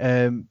 AD.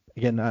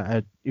 Again,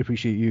 I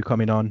appreciate you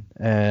coming on.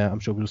 I'm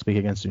sure we'll speak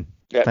again soon.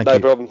 Yeah, no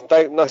problem.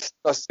 Nice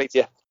to speak to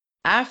you.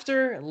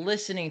 After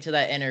listening to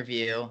that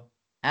interview,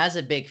 as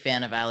a big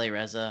fan of Ali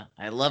Reza,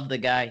 I love the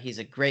guy. He's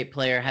a great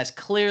player, has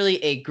clearly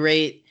a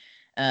great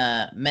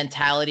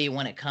mentality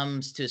when it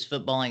comes to his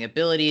footballing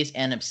abilities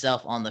and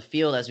himself on the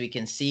field. As we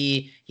can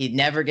see, he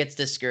never gets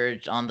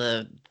discouraged on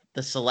the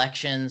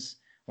selections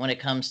when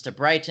it comes to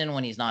Brighton,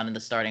 when he's not in the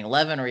starting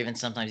 11 or even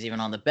sometimes even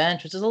on the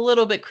bench, which is a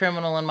little bit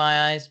criminal in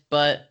my eyes,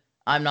 but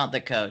I'm not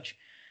the coach.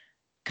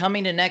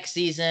 Coming to next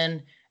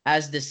season,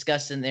 as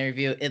discussed in the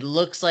interview, it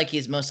looks like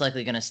he's most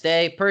likely going to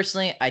stay.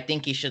 Personally, I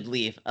think he should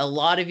leave. A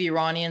lot of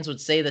Iranians would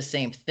say the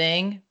same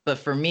thing, but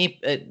for me,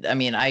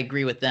 I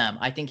agree with them.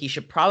 I think he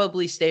should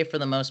probably stay for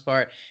the most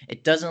part.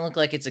 It doesn't look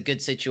like it's a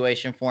good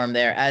situation for him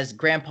there. As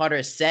Graham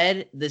Potter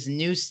said, this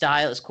new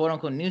style, this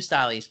quote-unquote new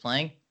style he's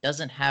playing,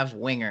 doesn't have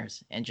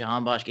wingers, and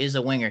Jahan Bakhsh is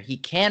a winger. He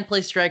can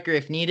play striker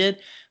if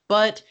needed,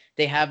 but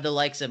they have the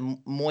likes of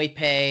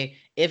Moipe.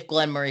 If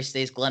Glenn Murray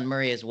stays, Glenn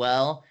Murray as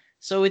well.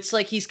 So it's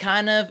like he's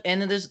kind of,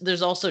 and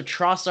there's also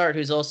Trossard,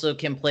 who's also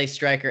can play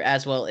striker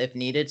as well if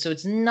needed. So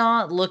it's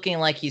not looking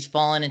like he's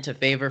fallen into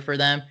favor for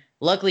them.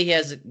 Luckily, he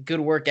has a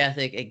good work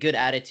ethic, a good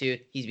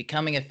attitude. He's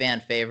becoming a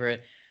fan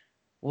favorite.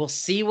 We'll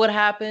see what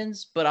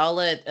happens, but I'll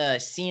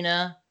let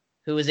Sina,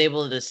 who was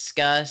able to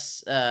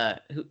discuss,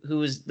 who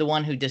was the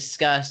one who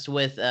discussed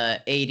with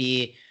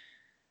AD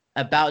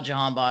about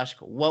Jahan Bakhsh.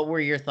 What were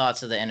your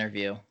thoughts of the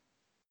interview?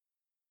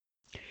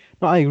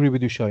 No, I agree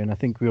with you, Shayan. I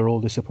think we are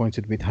all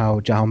disappointed with how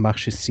Jahan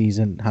Bakhsh's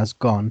season has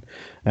gone.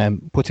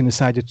 Putting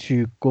aside the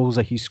 2 goals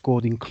that he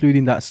scored,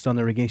 including that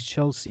stunner against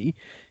Chelsea,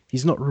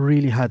 he's not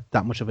really had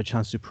that much of a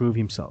chance to prove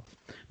himself.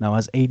 Now,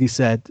 as AD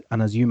said,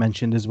 and as you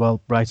mentioned as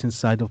well, Brighton's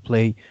style of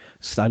play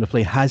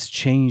has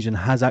changed and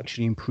has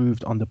actually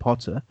improved under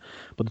Potter.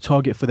 But the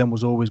target for them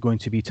was always going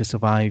to be to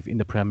survive in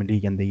the Premier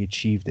League, and they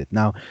achieved it.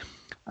 Now,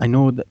 I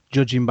know that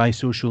judging by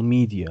social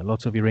media,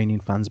 lots of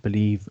Iranian fans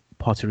believe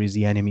Potter is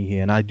the enemy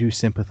here, and I do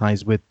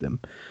sympathise with them.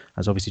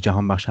 as obviously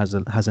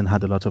Jahanbakhsh hasn't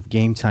had a lot of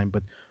game time,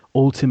 but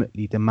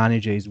ultimately the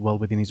manager is well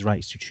within his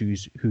rights to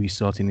choose who his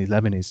starting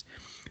 11 is.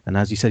 And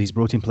as you said, he's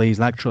brought in players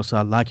like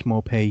Trossard, like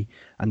Maupay,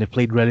 and they've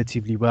played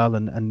relatively well.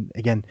 And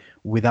again,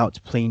 without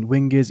playing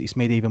wingers, it's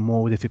made it even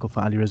more difficult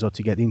for Ali Reza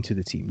to get into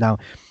the team. Now,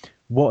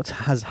 what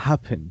has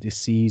happened this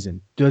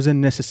season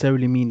doesn't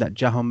necessarily mean that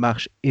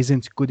Jahanbakhsh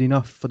isn't good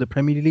enough for the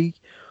Premier League,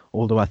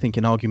 although I think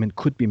an argument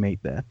could be made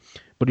there.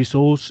 But it's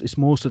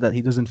more so that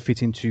he doesn't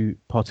fit into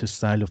Potter's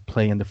style of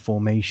play and the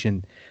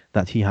formation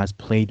that he has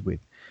played with.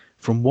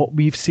 From what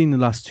we've seen in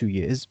the last 2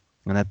 years,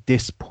 and at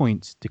this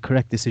point, the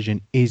correct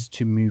decision is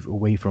to move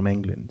away from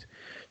England,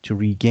 to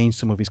regain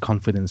some of his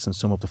confidence and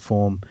some of the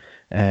form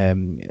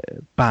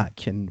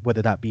back. And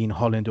whether that be in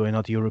Holland or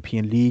another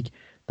European league,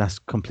 that's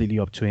completely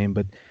up to him.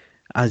 But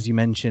as you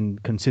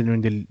mentioned,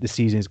 considering the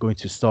season is going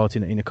to start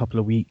in a couple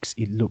of weeks,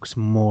 it looks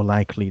more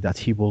likely that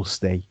he will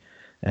stay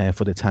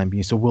for the time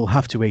being. So we'll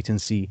have to wait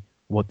and see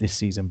what this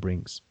season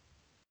brings.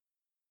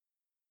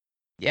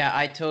 Yeah,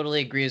 I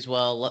totally agree as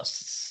well.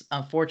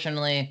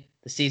 Unfortunately,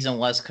 the season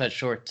was cut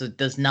short, so it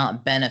does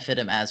not benefit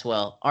him as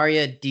well.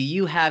 Arya, do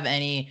you have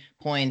any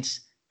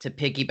points to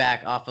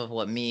piggyback off of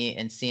what me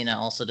and Sina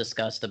also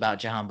discussed about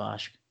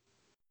Jahanbakhsh?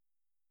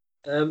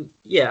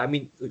 Yeah, I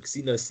mean, look,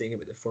 Sina's saying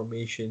about the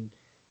formation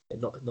and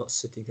not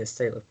suiting his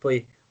style of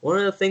play. One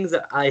of the things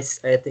that I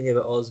think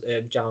about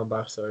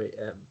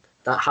Jahanbakhsh,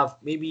 that have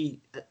maybe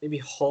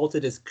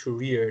halted his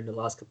career in the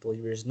last couple of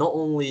years, not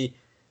only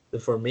the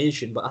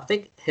formation, but I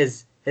think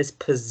his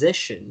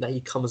position that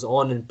he comes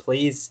on and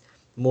plays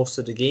most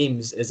of the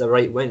games is a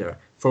right winger.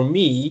 For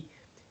me,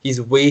 he's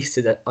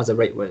wasted as a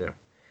right winger.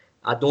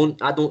 I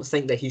don't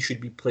think that he should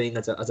be playing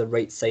as a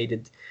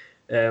right-sided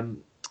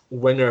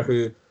winger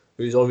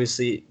who's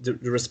obviously the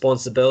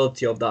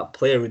responsibility of that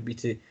player would be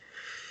to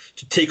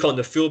take on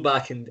the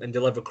fullback and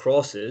deliver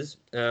crosses.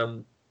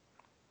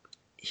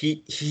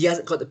 He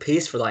hasn't got the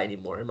pace for that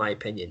anymore, in my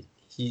opinion.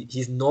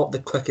 He's not the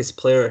quickest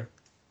player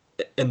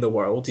in the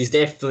world. He's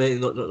definitely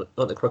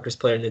not the quickest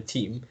player in the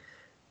team,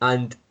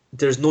 and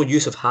there's no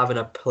use of having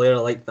a player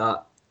like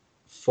that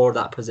for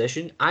that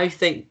position. I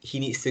think he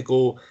needs to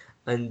go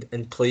and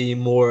play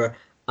more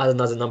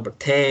as a number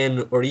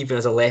 10 or even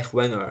as a left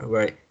winger,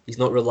 where he's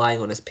not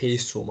relying on his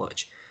pace so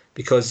much,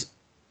 because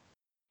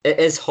it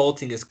is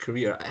halting his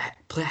career.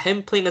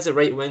 Him playing as a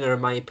right winger,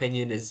 in my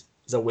opinion, is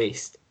a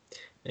waste.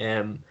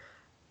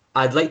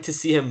 I'd like to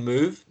see him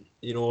move.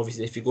 You know,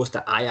 obviously, if he goes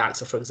to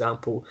Ajax, or for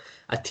example,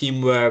 a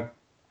team where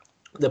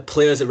the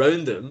players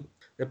around him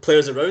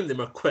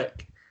are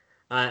quick,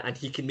 and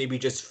he can maybe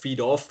just feed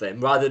off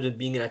them, rather than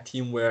being in a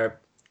team where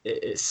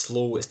it's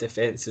slow, it's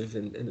defensive,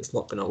 and it's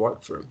not going to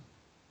work for him.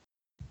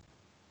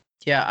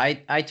 Yeah,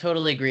 I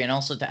totally agree. And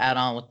also to add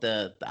on with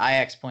the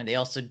Ajax point, they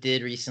also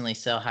did recently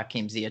sell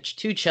Hakim Ziyech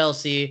to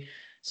Chelsea.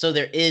 So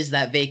there is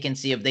that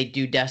vacancy of they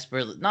do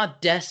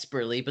not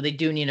desperately, but they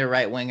do need a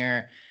right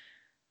winger.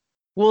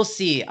 We'll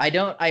see.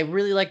 I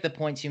really like the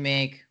points you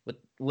make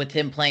with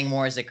him playing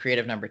more as a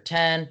creative number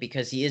 10,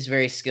 because he is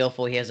very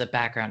skillful. He has a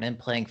background in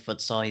playing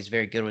futsal. He's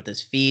very good with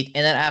his feet.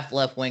 And then after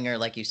left winger,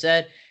 like you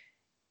said,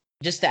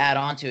 just to add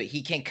on to it,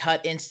 he can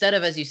cut instead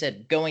of, as you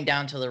said, going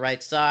down to the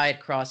right side,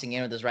 crossing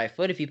in with his right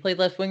foot. If he played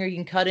left winger, he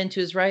can cut into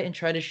his right and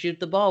try to shoot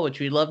the ball, which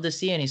we love to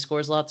see, and he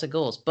scores lots of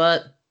goals.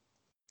 But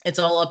it's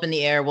all up in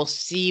the air. We'll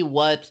see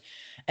what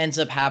ends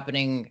up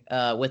happening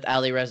with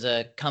Ali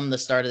Reza come the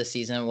start of the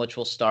season, which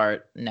will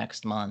start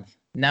next month.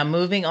 Now,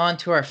 moving on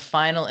to our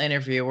final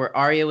interview, where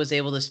Arya was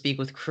able to speak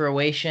with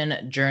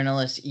Croatian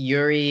journalist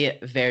Yuri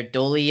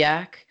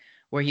Verdolyak,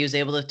 where he was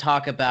able to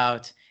talk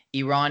about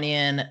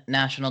Iranian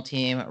national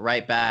team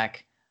right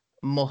back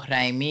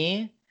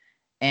Mohraimi,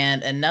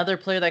 and another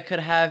player that could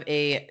have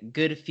a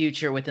good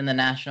future within the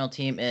national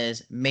team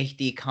is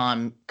Mehdi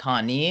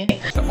Khani.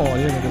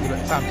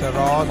 سمت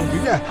راست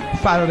اونجوری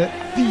فرار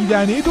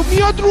دیدنی تو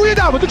میاد روی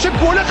دروازه، چه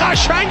گل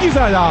قشنگی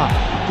زدن،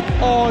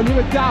 عالی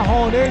به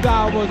دهانه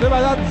دروازه،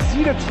 بعد از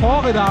زیر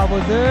چاق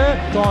دروازه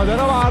داده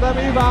رو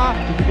بردمی و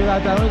توپی که در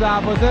درون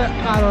دروازه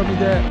قرار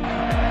میده.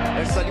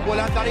 ارسالی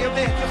بلند برای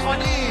مهدی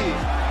خانی،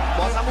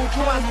 بازم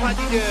هجوم از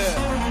پدیده،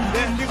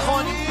 مهدی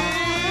خانی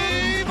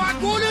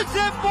و گل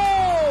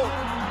سوم.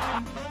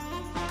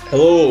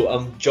 Hello,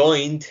 I'm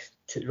joined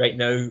right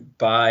now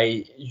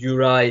by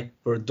Yuri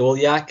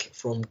Verdolyak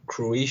from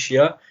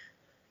Croatia.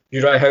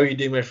 Yuri, how are you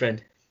doing, my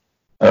friend?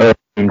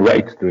 Doing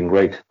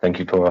great. Thank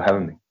you for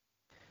having me.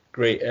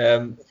 Great.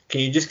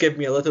 Can you just give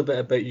me a little bit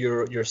about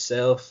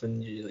yourself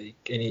and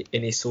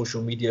any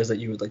social medias that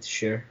you would like to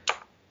share?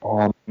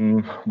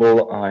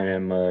 Well, I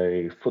am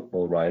a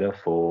football writer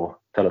for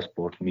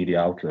Telesport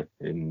media outlet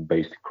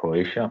based in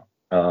Croatia.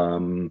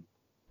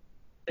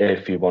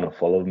 If you want to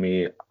follow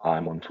me,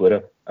 I'm on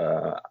Twitter.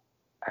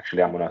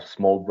 Actually, I'm on a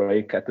small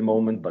break at the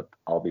moment, but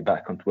I'll be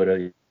back on Twitter.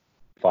 You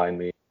can find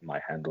me. My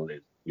handle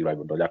is Yuri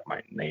Verdolyak,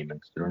 my name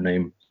and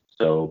surname.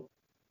 So,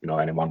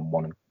 anyone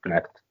want to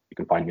connect, you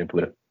can find me on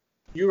Twitter.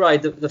 Yuri,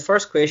 the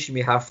first question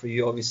we have for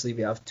you, obviously,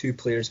 we have two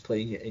players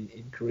playing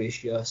in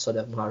Croatia,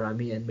 Sadef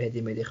Moharami and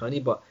Mehdi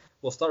Khani, but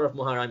we'll start with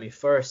Moharami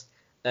first.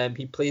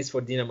 He plays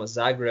for Dinamo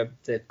Zagreb,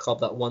 the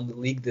club that won the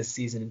league this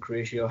season in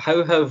Croatia.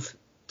 How have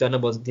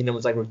Dinamo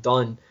Zagreb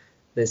done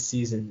this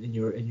season in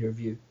your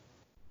view?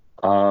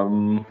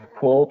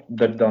 Well,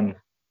 they've done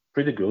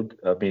pretty good.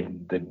 I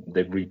mean,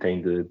 they've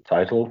retained the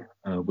title,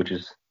 which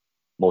is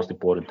most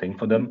important thing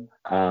for them,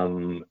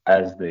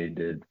 as they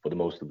did for the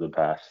most of the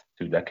past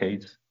 2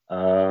 decades.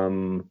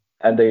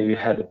 And they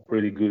had a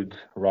pretty good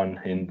run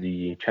in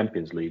the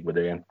Champions League, where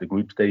they entered the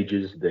group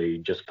stages. They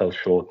just fell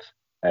short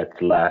at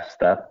the last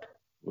step,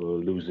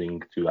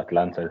 losing to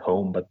Atalanta at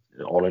home. But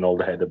all in all,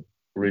 they had a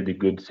really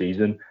good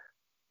season.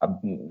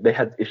 They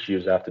had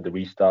issues after the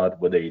restart,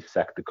 where they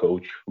sacked the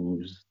coach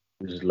who's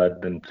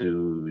led them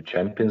to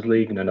Champions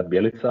League, Nenad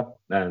Bjelica,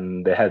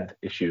 and they had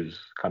issues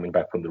coming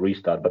back from the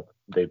restart, but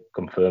they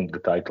confirmed the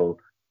title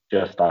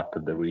just after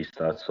the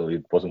restart, so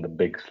it wasn't a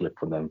big slip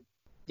for them.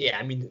 Yeah,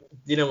 I mean,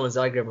 Dinamo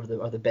Zagreb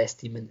are the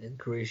best team in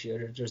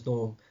Croatia. There's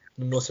no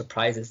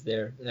surprises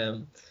there.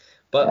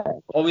 But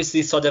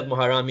obviously, Sadek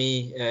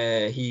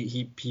Moharami,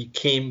 he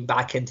came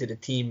back into the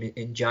team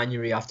in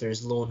January after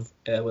his loan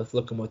with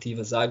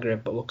Lokomotiva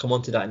Zagreb, but we'll come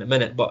on to that in a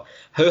minute. But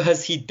how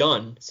has he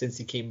done since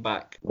he came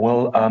back?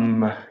 Well,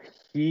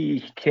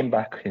 he came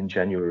back in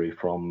January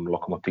from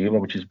Lokomotiva,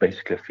 which is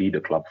basically a feeder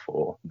club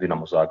for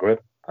Dinamo Zagreb.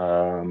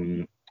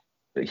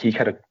 He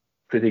had a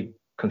pretty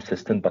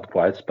consistent but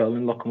quiet spell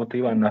in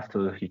Lokomotiva, and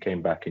after he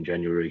came back in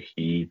January,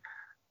 he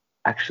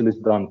actually has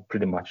done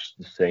pretty much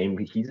the same.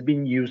 He's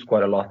been used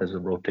quite a lot as a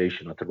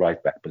rotation at the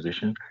right back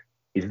position.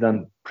 He's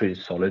done pretty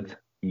solid.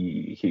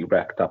 He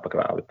racked up,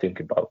 I would think,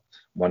 about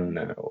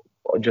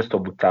just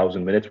over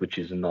 1,000 minutes, which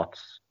is not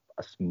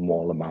a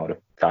small amount of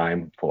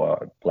time for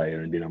a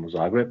player in Dinamo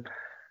Zagreb.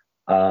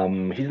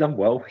 He's done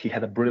well. He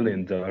had a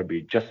brilliant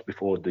derby just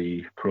before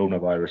the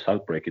coronavirus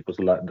outbreak. It was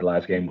the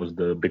last game was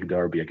the big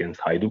derby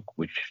against Hajduk,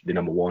 which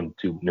Dinamo won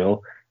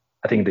 2-0.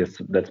 I think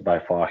that's by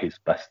far his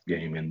best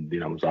game in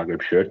Dinamo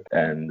Zagreb shirt,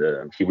 and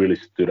he really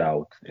stood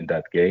out in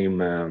that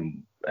game,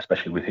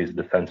 especially with his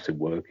defensive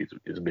work.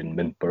 He's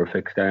been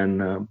perfect,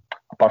 and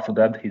apart from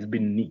that, he's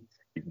been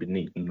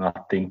neat.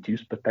 Nothing too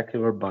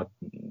spectacular, but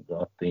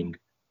nothing,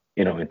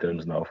 in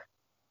terms of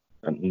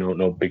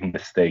no big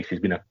mistakes. He's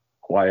been a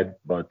quiet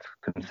but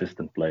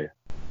consistent player.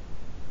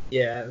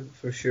 Yeah,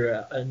 for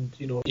sure. And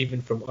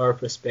even from our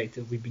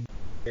perspective, we've been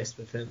impressed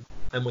with him,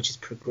 how much he's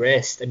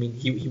progressed. I mean,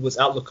 he was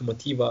at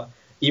Lokomotiva,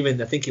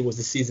 even I think it was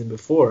the season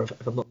before,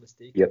 if I'm not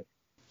mistaken. Yep.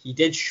 He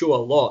did show a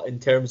lot in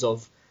terms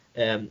of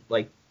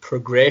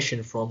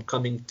progression from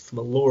coming from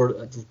a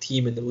lower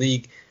team in the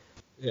league.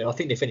 I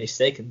think they finished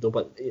second though,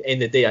 but in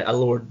the day, a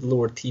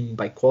lower team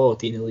by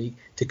quality in the league,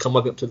 to come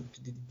up to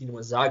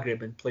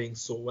Zagreb and playing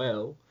so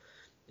well.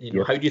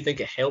 Yep. How do you think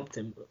it helped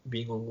him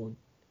being on loan?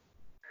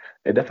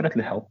 It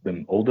definitely helped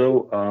him,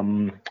 although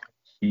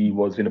he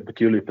was in a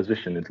peculiar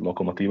position in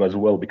Lokomotiva as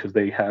well, because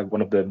they have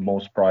one of the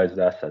most prized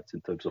assets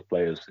in terms of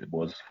players. It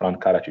was Fran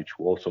Karacic,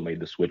 who also made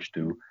the switch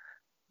to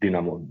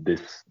Dinamo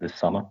this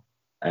summer,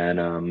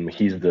 and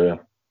he's the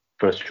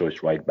first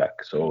choice right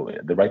back. So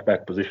the right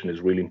back position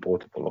is really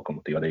important for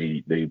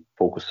Lokomotiva. They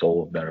focus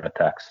all of their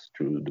attacks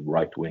through the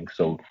right wing.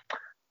 So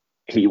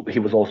he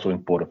was also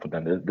important for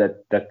them.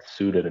 That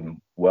suited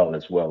him well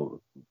as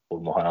well for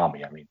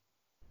Moharami. I mean,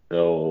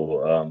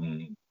 so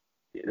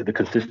the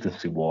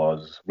consistency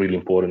was really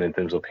important in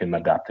terms of him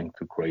adapting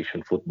to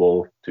Croatian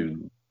football,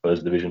 to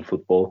first division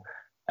football,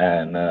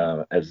 and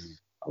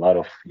as a lot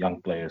of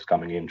young players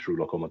coming in through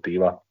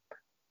Lokomotiva,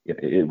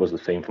 it was the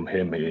same from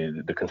him.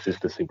 The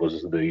consistency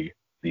was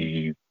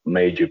the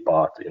major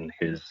part in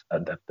his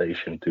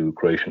adaptation to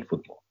Croatian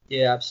football.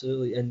 Yeah,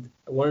 absolutely. And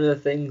one of the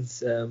things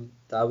that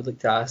I would like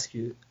to ask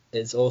you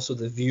is also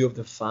the view of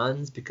the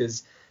fans,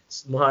 because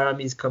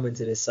Moharami's coming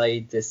to the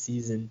side this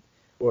season,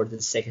 or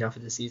the second half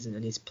of the season,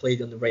 and he's played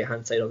on the right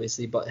hand side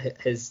obviously, but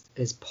his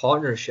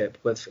partnership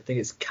with, I think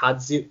it's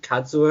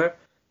Kadzuer,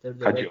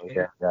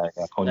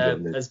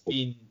 has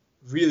been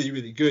really,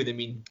 really good. I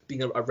mean,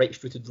 being a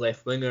right-footed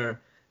left winger,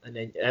 and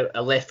then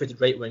a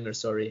left-footed right winger,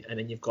 and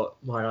then you've got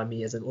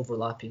Moharami as an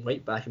overlapping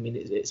right back. I mean,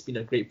 it's been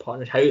a great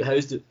partner. How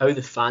are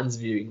the fans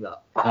viewing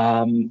that?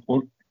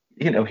 Well,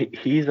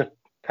 he's a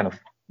kind of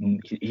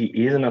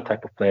he isn't a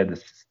type of player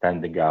that's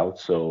standing out.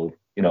 So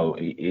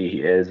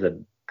he is a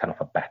kind of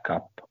a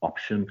backup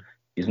option.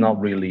 He's not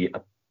really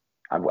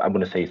I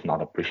wouldn't say he's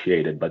not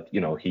appreciated, but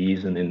he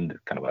isn't in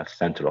kind of a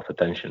center of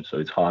attention. So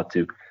it's hard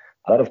to.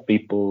 A lot of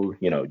people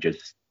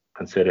just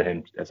consider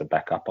him as a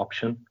backup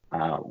option,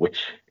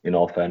 which in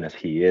all fairness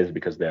he is,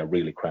 because they're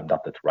really crammed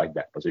up at right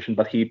back position.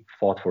 But he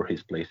fought for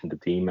his place in the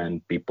team,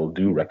 and people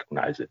do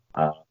recognize it.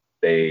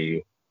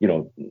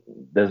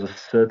 There's a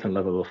certain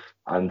level of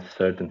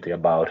uncertainty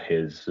about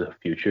his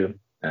future,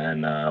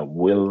 and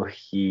will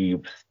he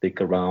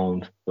stick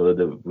around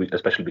further,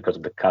 especially because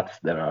of the cuts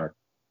that are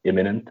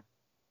imminent.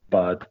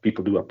 But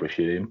people do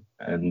appreciate him,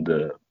 and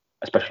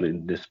especially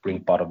in this spring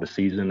part of the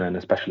season, and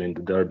especially in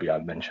the derby I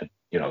mentioned.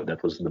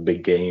 That was the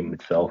big game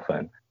itself,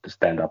 and to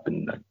stand up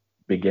in a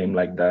big game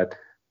like that,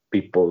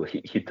 he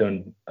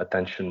turned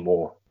attention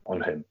more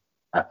on him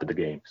after the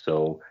game.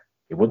 So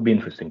it would be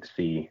interesting to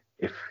see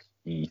if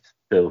he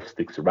still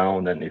sticks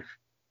around, and if,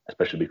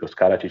 especially because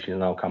Karadzic is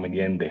now coming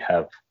in, they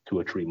have 2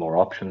 or 3 more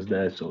options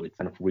there, so it's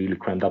kind of really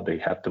cramped up. They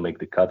have to make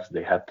the cuts.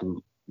 They have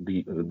to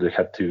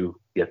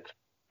get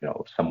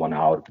someone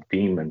out of the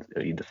team and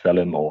either sell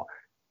him or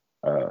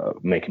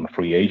make him a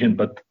free agent.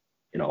 But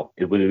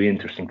it will be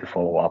interesting to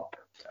follow up.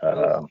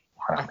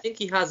 I think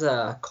he has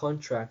a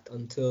contract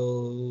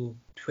until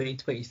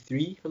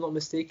 2023, if I'm not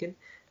mistaken.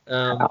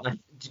 What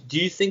do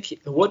you think?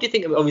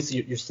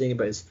 Obviously, you're saying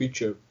about his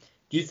future.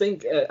 Do you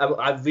think?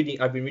 I've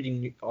been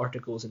reading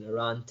articles in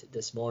Iran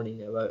this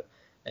morning about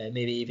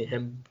maybe even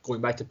him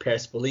going back to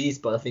Persepolis,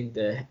 but I think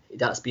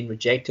that's been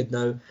rejected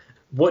now.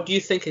 What do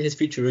you think his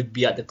future would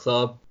be at the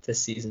club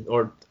this season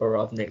or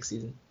of next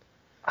season?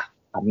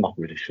 I'm not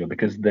really sure,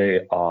 because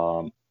they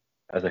are,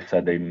 as I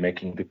said, they're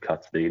making the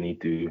cuts. They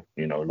need to,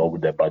 lower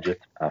their budget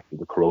after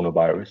the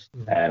coronavirus.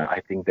 Mm-hmm. And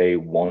I think they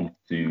want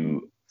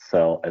to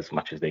sell as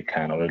much as they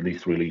can, or at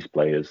least release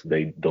players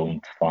they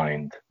don't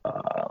find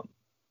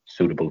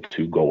suitable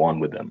to go on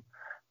with them.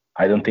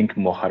 I don't think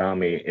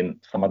Moharami, in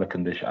some other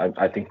condition,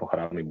 I think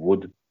Moharami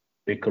would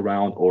stick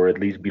around or at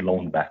least be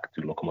loaned back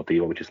to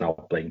Lokomotiva, which is now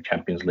playing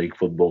Champions League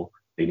football.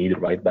 They need a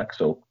right back,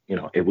 so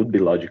it would be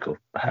logical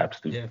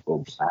perhaps to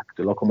go back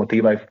to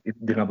Lokomotiva if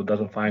Dinamo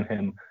doesn't find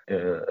him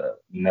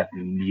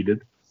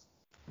needed.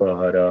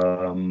 But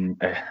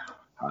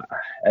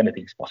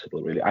anything's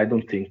possible, really. I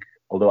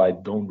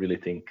don't really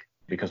think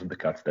because of the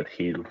cuts that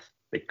he'll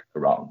stick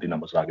around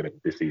Dinamo Zagreb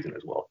this season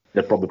as well.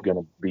 They're probably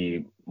going to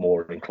be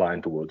more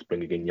inclined towards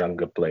bringing in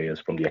younger players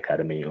from the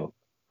academy or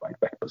right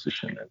back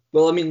position.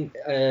 Well, I mean,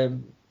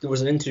 there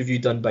was an interview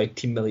done by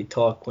Team Milli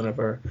Talk, one of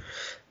our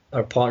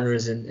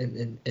partners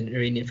in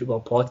Iranian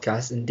football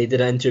podcast, and they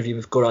did an interview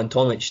with Goran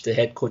Tomic, the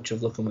head coach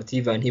of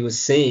Lokomotiva, and he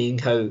was saying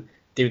how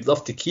they would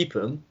love to keep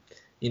him,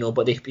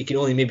 but they can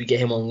only maybe get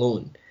him on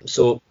loan.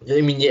 So,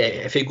 I mean,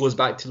 if he goes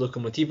back to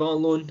Lokomotiva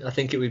on loan, I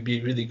think it would be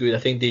really good. I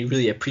think they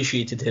really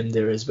appreciated him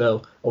there as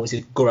well.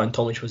 Obviously, Goran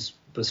Tomic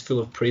was full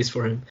of praise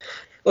for him.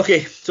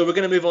 Okay, so we're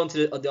going to move on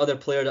to the other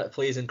player that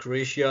plays in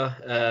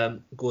Croatia,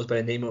 goes by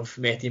the name of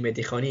Mehdi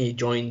Medikhani. He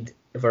joined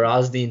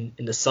Varazdin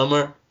in the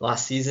summer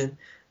last season.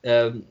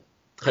 How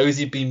has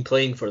he been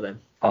playing for them?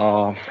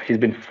 He's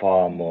been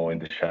far more in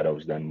the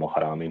shadows than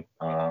Moharami.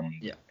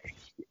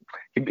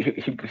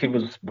 He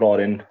was brought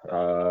in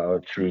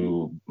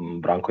through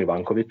Branko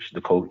Ivankovic,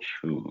 the coach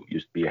who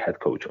used to be a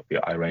head coach of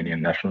the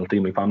Iranian national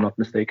team, if I'm not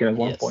mistaken, at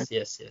one point.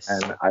 Yes.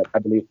 And I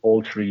believe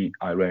all 3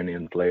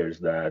 Iranian players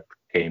that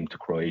came to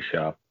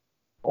Croatia,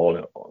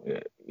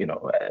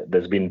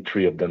 there's been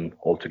 3 of them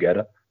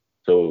altogether.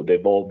 So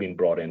they've all been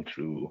brought in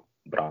through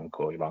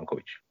Branko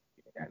Ivankovic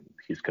and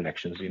his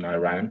connections in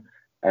Iran,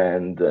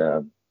 and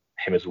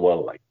him as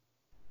well. Like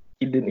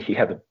he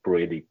had a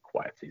pretty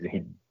quiet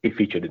season. He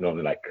featured in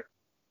only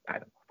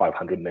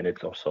 500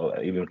 minutes or so,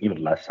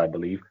 even less, I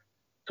believe.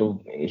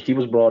 So he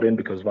was brought in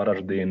because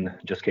Varazdin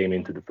just came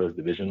into the first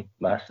division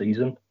last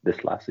season,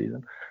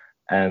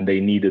 and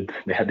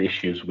they had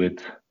issues with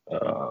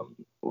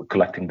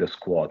collecting the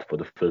squad for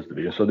the first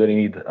division. So they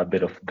need a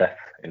bit of depth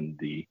in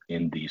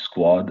the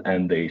squad,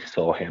 and they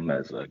saw him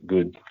as a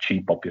good,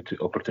 cheap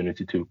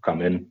opportunity to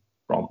come in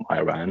from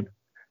Iran.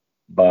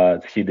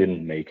 But he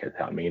didn't make it.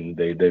 I mean,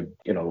 they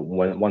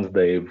once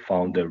they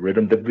found their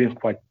rhythm, they've been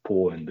quite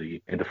poor in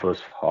the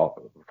first half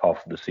of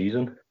the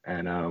season,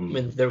 and I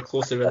mean, they were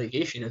close to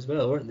relegation as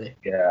well, weren't they?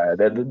 Yeah,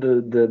 there's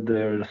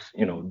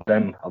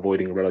them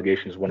avoiding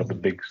relegation is one of the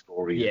big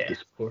stories. Yeah,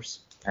 of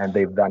course. And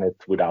they've done it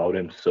without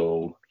him,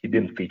 so he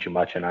didn't feature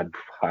much, and I'd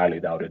highly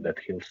doubt it that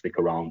he'll stick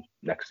around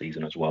next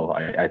season as well.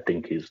 I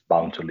think he's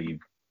bound to leave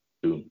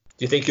soon.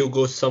 Do you think he'll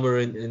go somewhere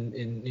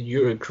in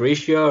Europe,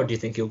 Croatia, or do you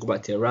think he'll go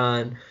back to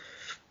Iran?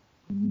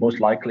 Most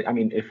likely, I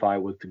mean, if I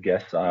were to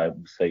guess,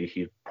 I'd say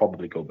he'd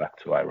probably go back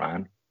to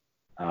Iran,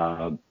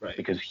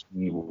 because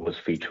he was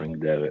featuring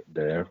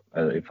there,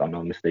 if I'm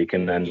not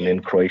mistaken. And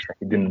in Croatia,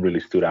 he didn't really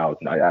stood out.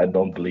 I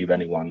don't believe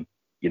anyone,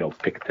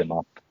 picked him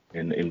up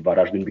in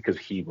Varazdin because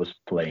he was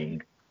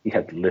playing. He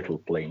had little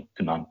playing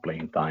to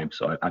non-playing time,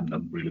 so I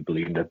don't really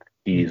believe that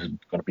he's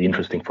going to be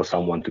interesting for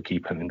someone to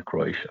keep him in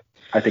Croatia.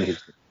 I think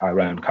it's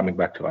Iran. Coming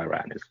back to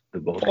Iran is the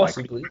most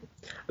possibly. likely.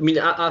 I mean,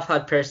 I've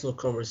had personal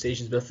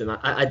conversations with him.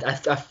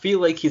 I feel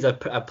like he's a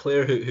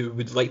player who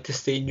would like to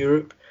stay in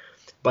Europe,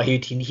 but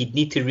he'd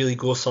need to really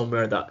go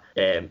somewhere that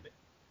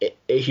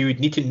he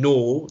would need to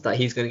know that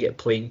he's going to get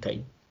playing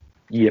time.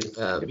 Yep.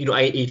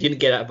 He didn't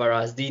get at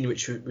Varazdin,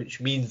 which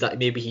means that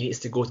maybe he needs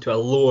to go to a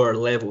lower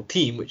level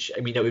team, which,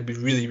 I mean, that would be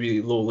really,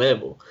 really low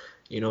level.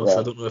 So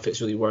I don't know if it's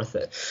really worth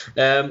it.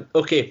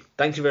 Okay,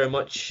 thank you very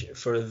much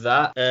for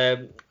that.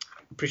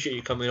 Appreciate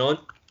you coming on,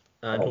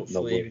 and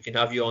hopefully we can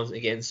have you on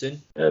again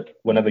soon.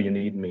 Whenever you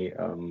need me,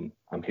 I'm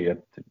here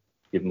to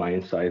give my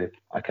insight if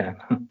I can.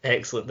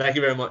 Excellent. Thank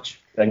you very much.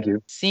 Thank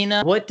you.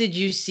 Sina, what did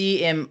you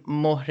see in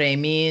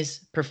Mohremi's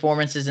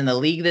performances in the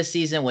league this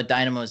season with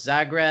Dynamo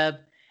Zagreb?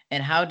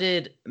 And how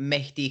did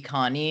Mehdi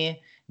Khani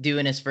do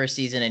in his first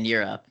season in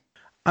Europe?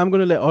 I'm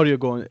going to let Ario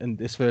go in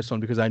this first one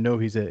because I know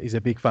he's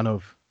a big fan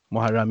of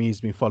Moharami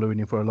has been following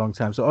him for a long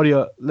time. So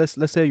Oria,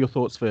 let's hear your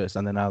thoughts first,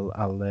 and then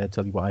I'll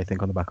tell you what I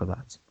think on the back of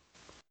that.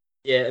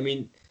 Yeah, I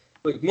mean,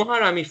 look,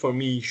 Moharami for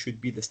me should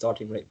be the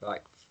starting right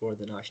back for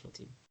the national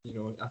team. You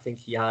know, I think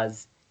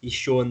he's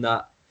shown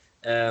that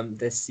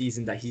this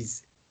season that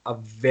he's a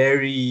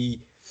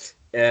very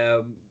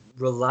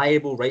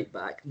reliable right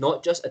back,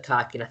 not just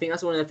attacking. I think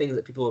that's one of the things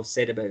that people have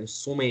said about him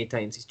so many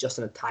times. He's just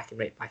an attacking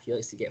right back. He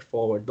likes to get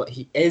forward, but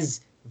he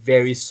is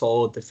very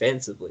solid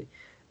defensively,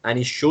 and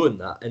he's shown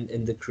that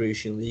in the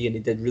Croatian league, and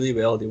he did really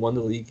well. They won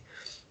the league.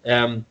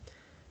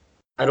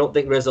 I don't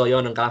think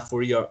Rezaian and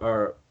Ghafouri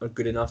are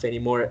good enough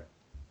anymore.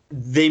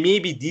 They may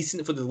be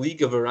decent for the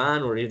League of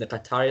Iran or even the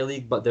Qatari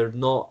League, but they're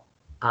not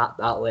at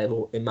that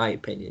level, in my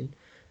opinion.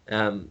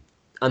 And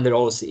they're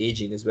obviously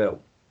aging as well.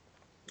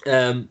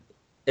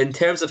 In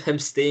terms of him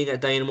staying at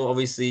Dynamo,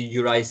 obviously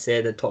Juraj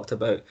said and talked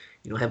about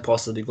him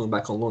possibly going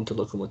back on loan to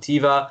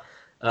Lokomotiva.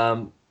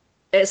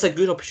 It's a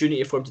good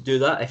opportunity for him to do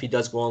that if he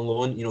does go on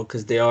loan,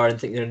 because I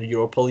think they're in the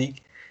Europa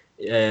League.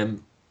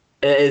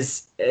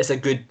 It's a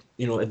good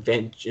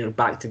adventure,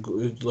 back to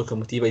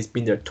Lokomotiva. He's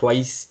been there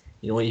twice.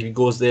 If he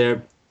goes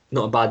there,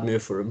 not a bad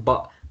move for him.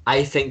 But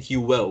I think you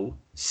will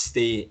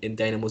stay in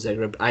Dynamo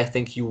Zagreb. I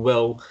think you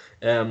will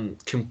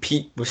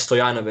compete with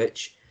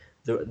Stojanovic,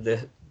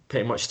 the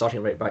pretty much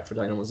starting right back for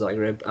Dynamo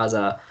Zagreb, as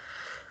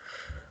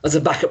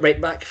a backup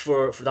right back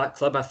for that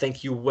club. I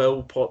think you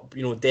will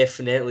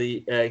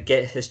definitely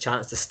get his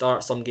chance to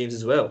start some games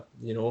as well.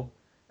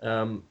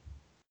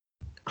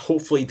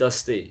 Hopefully he does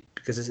stay,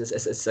 because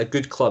it's a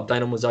good club.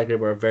 Dynamo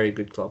Zagreb are a very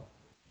good club.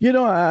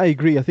 I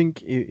agree. I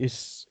think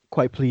it's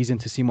quite pleasing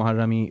to see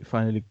Moharami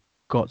finally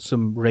got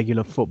some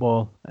regular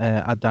football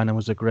at Dynamo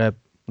Zagreb.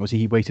 Obviously,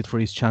 he waited for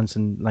his chance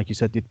and, like you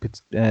said, did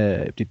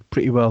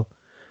pretty well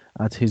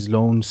at his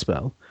loan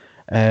spell.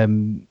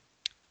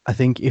 I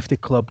think if the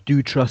club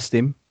do trust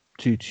him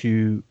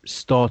to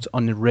start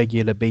on a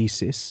regular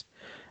basis,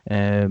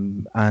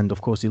 and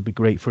of course it'll be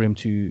great for him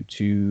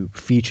to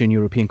feature in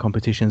European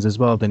competitions as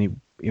well, then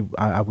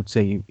I would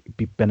say it'd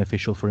be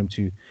beneficial for him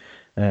to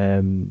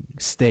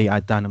stay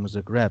at Dynamo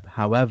Zagreb.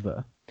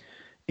 However,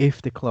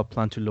 if the club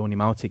plan to loan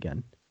him out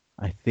again,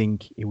 I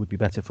think it would be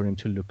better for him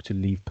to look to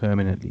leave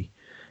permanently.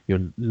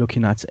 You're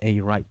looking at a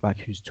right back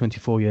who's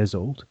 24 years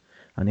old,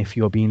 and if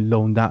you're being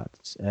loaned at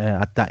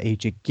that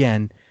age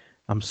again,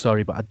 I'm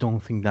sorry, but I don't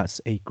think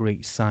that's a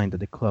great sign that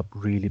the club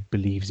really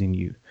believes in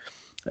you.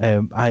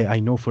 I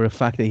know for a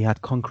fact that he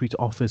had concrete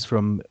offers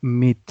from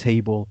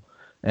mid-table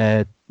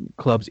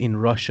clubs in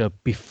Russia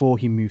before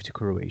he moved to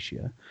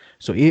Croatia.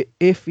 So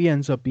if he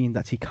ends up being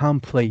that he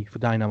can't play for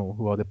Dynamo,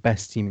 who are the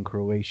best team in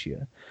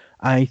Croatia,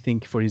 I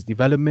think for his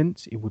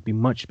development, it would be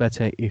much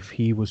better if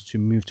he was to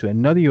move to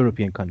another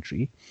European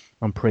country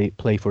and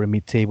play for a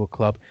mid-table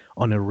club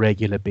on a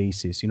regular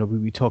basis.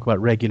 We talk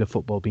about regular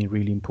football being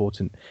really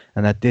important,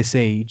 and at this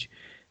age,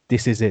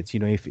 this is it.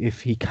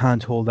 If he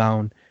can't hold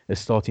down a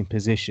starting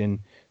position,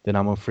 then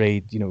I'm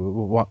afraid,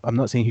 I'm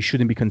not saying he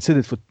shouldn't be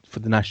considered for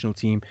the national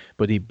team,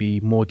 but it'd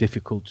be more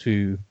difficult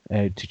to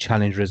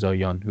challenge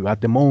Rezaian, who at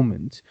the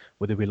moment,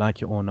 whether we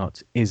like it or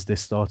not, is the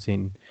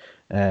starting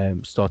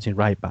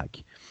right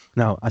back.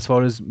 Now, as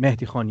far as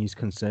Mehdi Khani is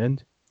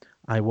concerned,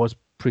 I was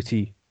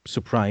pretty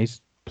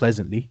surprised,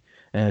 pleasantly,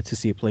 to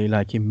see a player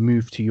like him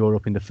move to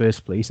Europe in the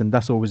first place, and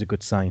that's always a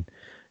good sign.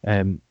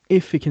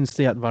 If he can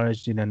stay at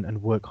Varaždin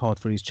and work hard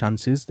for his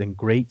chances, then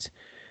great.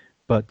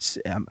 But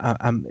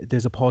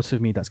there's a part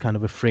of me that's kind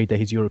of afraid that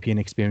his European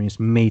experience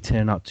may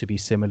turn out to be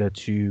similar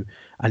to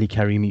Ali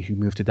Karimi, who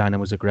moved to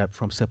Dynamo Zagreb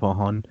from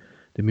Sepahan.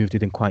 The move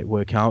didn't quite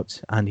work out,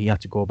 and he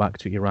had to go back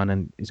to Iran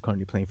and is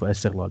currently playing for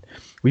Esteghlal.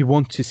 We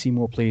want to see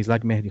more players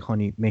like Mehdi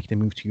Khani make the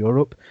move to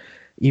Europe,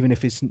 even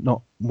if it's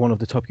not one of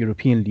the top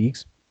European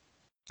leagues,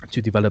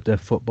 to develop their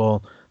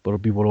football. But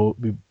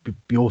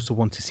we also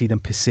want to see them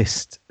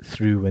persist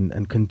through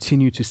and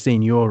continue to stay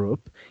in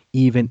Europe,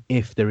 even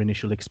if their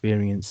initial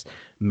experience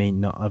may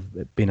not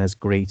have been as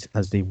great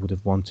as they would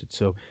have wanted.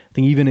 So I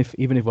think even if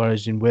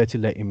Varaždin were to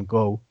let him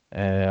go,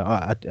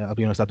 I'll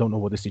be honest, I don't know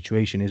what the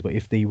situation is, but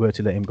if they were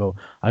to let him go,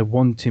 I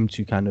want him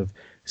to kind of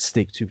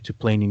stick to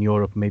playing in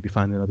Europe, maybe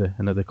find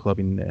another club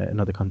in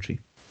another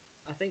country.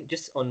 I think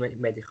just on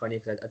Mehdi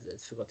Khani, because I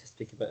forgot to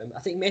speak about him,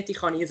 I think Mehdi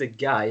Khani is a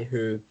guy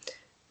who,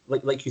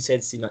 like you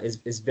said, Sina,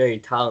 is very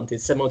talented,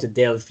 similar to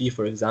Delphi,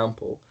 for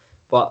example.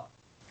 But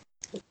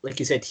like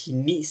you said, he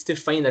needs to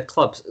find a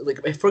club. Like,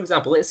 if, for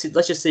example, let's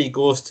just say he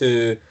goes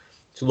to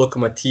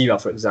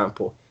Lokomotiva, for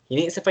example. He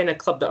needs to find a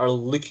club that are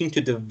looking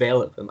to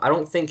develop him. I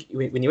don't think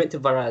when he went to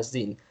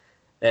Varaždin,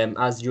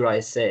 as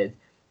Juraj said,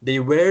 they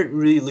weren't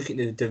really looking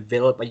to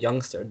develop a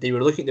youngster. They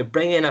were looking to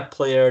bring in a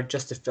player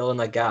just to fill in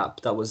a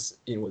gap that was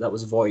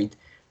void.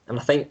 And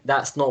I think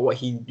that's not what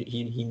he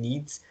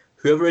needs.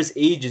 Whoever his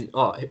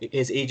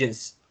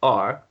agents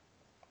are,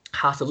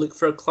 have to look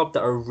for a club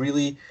that are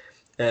really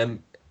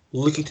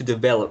looking to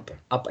develop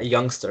up a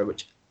youngster,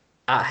 which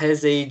at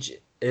his age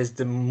is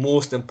the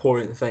most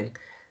important thing.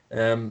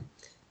 And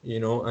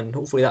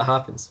hopefully that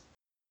happens.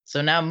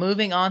 So now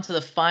moving on to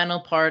the final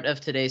part of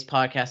today's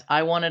podcast,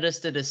 I wanted us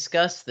to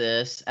discuss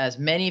this. As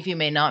many of you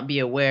may not be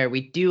aware,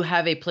 we do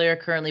have a player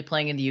currently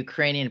playing in the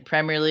Ukrainian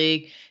Premier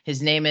League.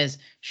 His name is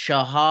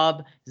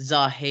Shahab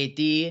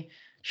Zahedi.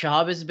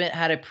 Shahab has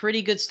had a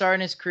pretty good start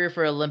in his career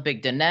for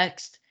Olympic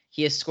Donetsk.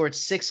 He has scored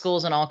 6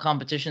 goals in all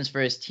competitions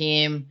for his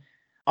team.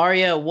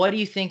 Arya, what do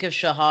you think of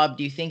Shahab?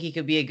 Do you think he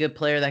could be a good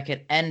player that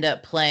could end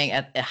up playing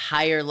at a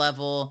higher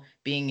level,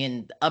 being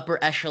in the upper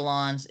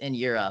echelons in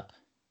Europe?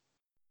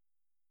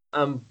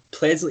 I'm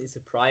pleasantly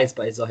surprised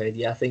by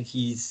Zahedi. I think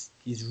he's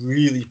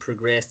really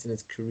progressed in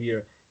his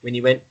career. When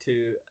he went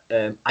to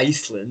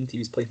Iceland, he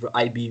was playing for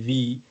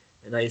IBV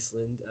in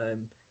Iceland,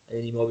 and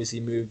then he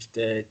obviously moved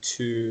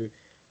to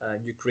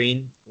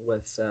Ukraine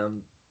with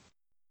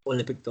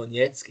Olympic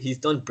Donetsk. He's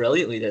done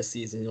brilliantly this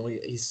season.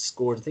 He's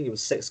scored, I think it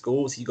was 6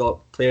 goals. He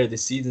got Player of the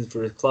Season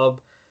for his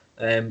club.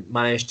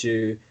 Managed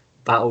to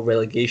battle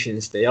relegation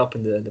and stay up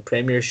in the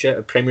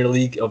Premier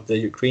League of the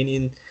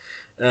Ukrainian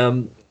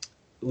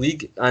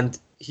league, and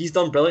he's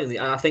done brilliantly.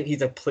 And I think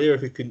he's a player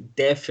who can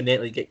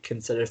definitely get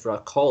considered for a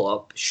call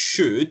up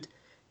should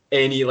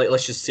any, like,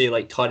 let's just say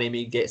like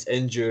Taremi gets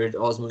injured,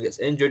 Osman gets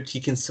injured.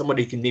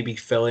 Somebody can maybe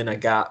fill in a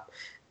gap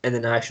in the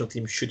national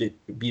team should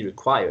it be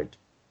required.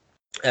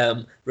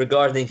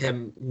 Regarding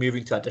him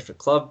moving to a different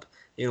club,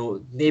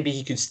 maybe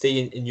he could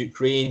stay in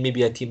Ukraine,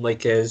 maybe a team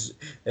like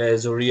Zorya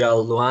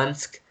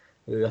Luhansk,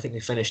 who I think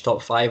they finished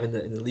top 5 in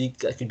the league.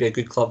 That could be a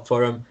good club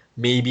for him.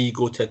 Maybe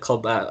go to a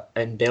club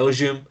in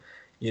Belgium.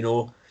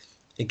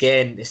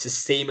 Again, it's the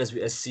same as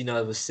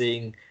Sina was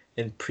saying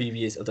in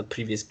the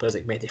previous players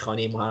like Mehdi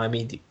Khani,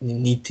 Mohamed.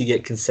 Need to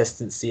get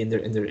consistency in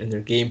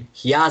their game.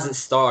 He hasn't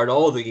started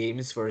all the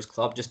games for his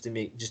club, just to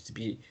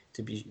be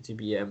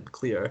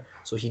clear.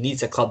 So he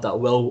needs a club that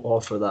will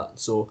offer that.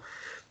 So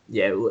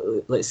yeah,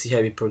 let's see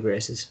how he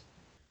progresses.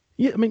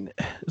 Yeah, I mean,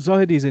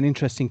 Zahedi is an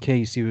interesting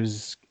case. He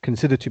was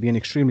considered to be an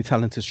extremely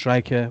talented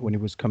striker when he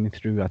was coming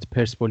through at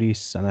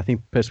Persepolis, and I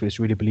think Persepolis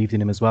really believed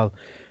in him as well.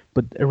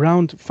 But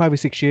around 5 or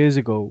 6 years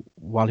ago,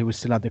 while he was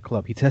still at the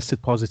club, he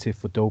tested positive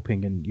for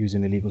doping and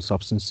using illegal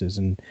substances,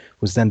 and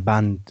was then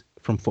banned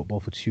from football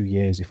for 2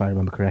 years, if I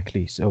remember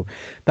correctly. So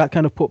that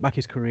kind of put back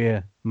his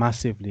career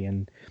massively.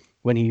 And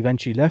when he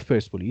eventually left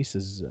Persepolis,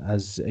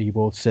 as you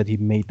both said, he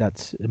made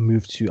that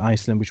move to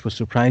Iceland, which was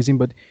surprising,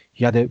 but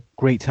he had a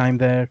great time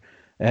there.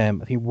 I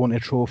think he won a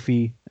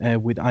trophy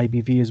with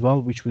IBV as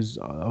well, which was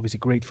obviously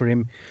great for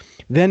him.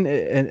 Then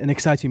an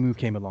exciting move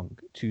came along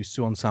to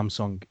Suwon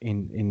Samsung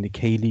in the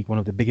K-League, one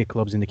of the bigger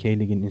clubs in the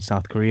K-League in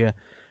South Korea.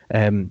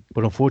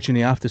 But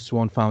unfortunately, after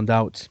Suwon found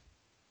out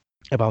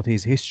about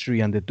his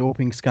history and the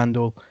doping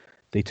scandal,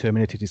 they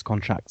terminated his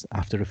contract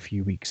after a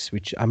few weeks,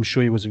 which I'm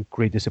sure it was a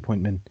great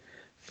disappointment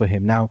for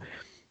him. Now,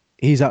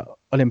 he's at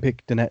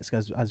Olympic Donetsk,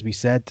 as we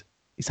said.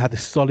 He's had a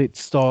solid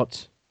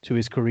start to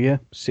his career,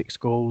 6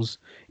 goals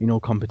in all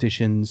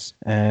competitions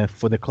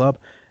for the club,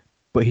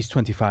 but he's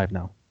 25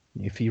 now.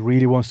 If he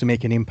really wants to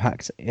make an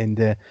impact in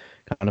the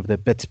kind of the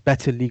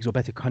better leagues or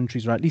better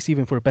countries, or at least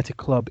even for a better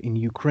club in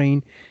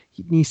Ukraine,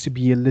 he needs to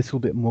be a little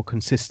bit more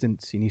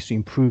consistent. He needs to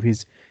improve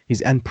his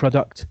end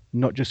product,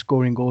 not just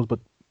scoring goals, but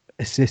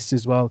assists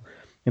as well.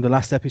 In the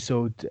last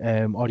episode,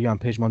 Arya and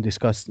Pejman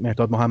discussed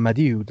Mehrdad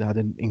Mohammadi, who had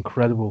an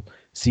incredible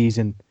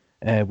season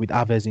with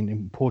Aves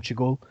in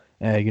Portugal.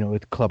 A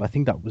club I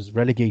think that was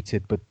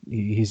relegated, but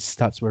his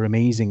stats were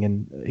amazing,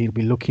 and he'll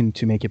be looking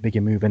to make a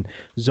bigger move. And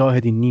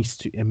Zahedi needs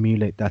to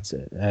emulate that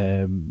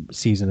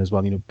season as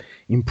well.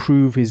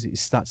 Improve his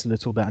stats a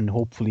little bit, and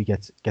hopefully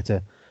get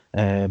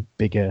a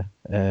bigger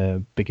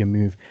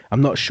move.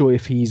 I'm not sure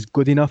if he's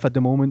good enough at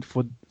the moment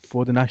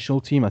for the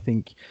national team. I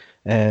think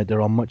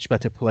there are much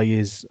better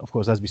players, of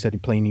course, as we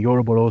said, playing in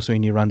Europe, but also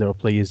in Iran. There are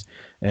players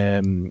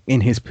in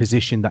his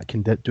position that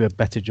can do a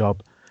better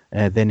job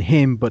than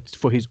him. But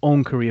for his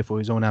own career, for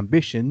his own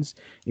ambitions,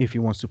 if he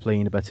wants to play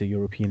in a better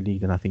European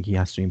league, then I think he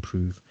has to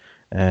improve,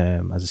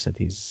 as I said,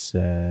 his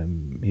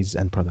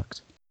end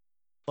product.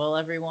 Well,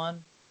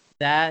 everyone,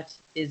 that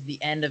is the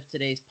end of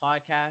today's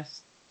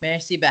podcast.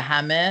 Merci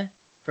Bahame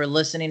for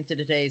listening to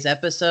today's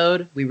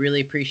episode. We really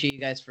appreciate you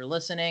guys for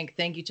listening.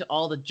 Thank you to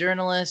all the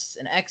journalists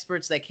and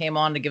experts that came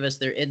on to give us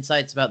their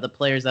insights about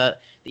the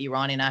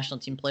Iranian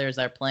national team players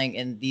that are playing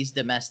in these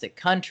domestic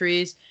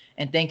countries.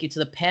 And thank you to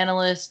the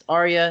panelists,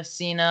 Arya,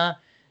 Sina.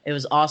 It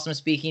was awesome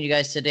speaking to you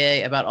guys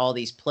today about all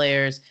these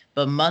players.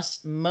 But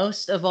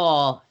most of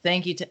all,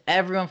 thank you to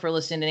everyone for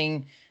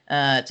listening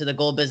to the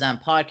Gol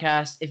Bizan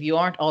podcast. If you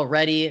aren't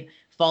already,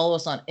 follow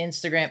us on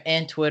Instagram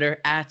and Twitter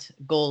at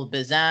Gol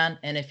Bizan.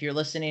 And if you're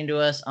listening to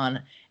us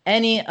on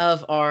any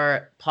of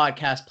our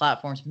podcast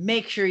platforms,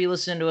 make sure you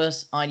listen to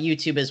us on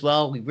YouTube as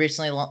well. We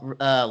recently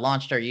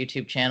launched our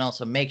YouTube channel,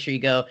 so make sure you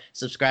go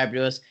subscribe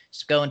to us.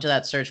 Just go into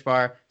that search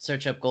bar,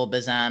 search up Gol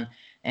Bizan,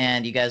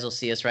 and you guys will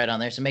see us right on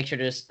there. So make sure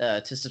to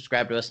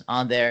subscribe to us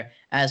on there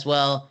as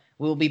well.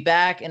 We'll be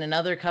back in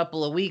another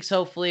couple of weeks,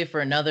 hopefully, for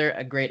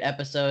a great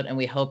episode, and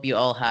we hope you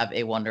all have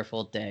a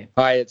wonderful day.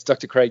 Hi, it's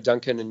Dr. Craig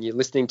Duncan, and you're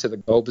listening to the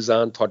Gol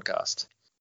Bizan podcast.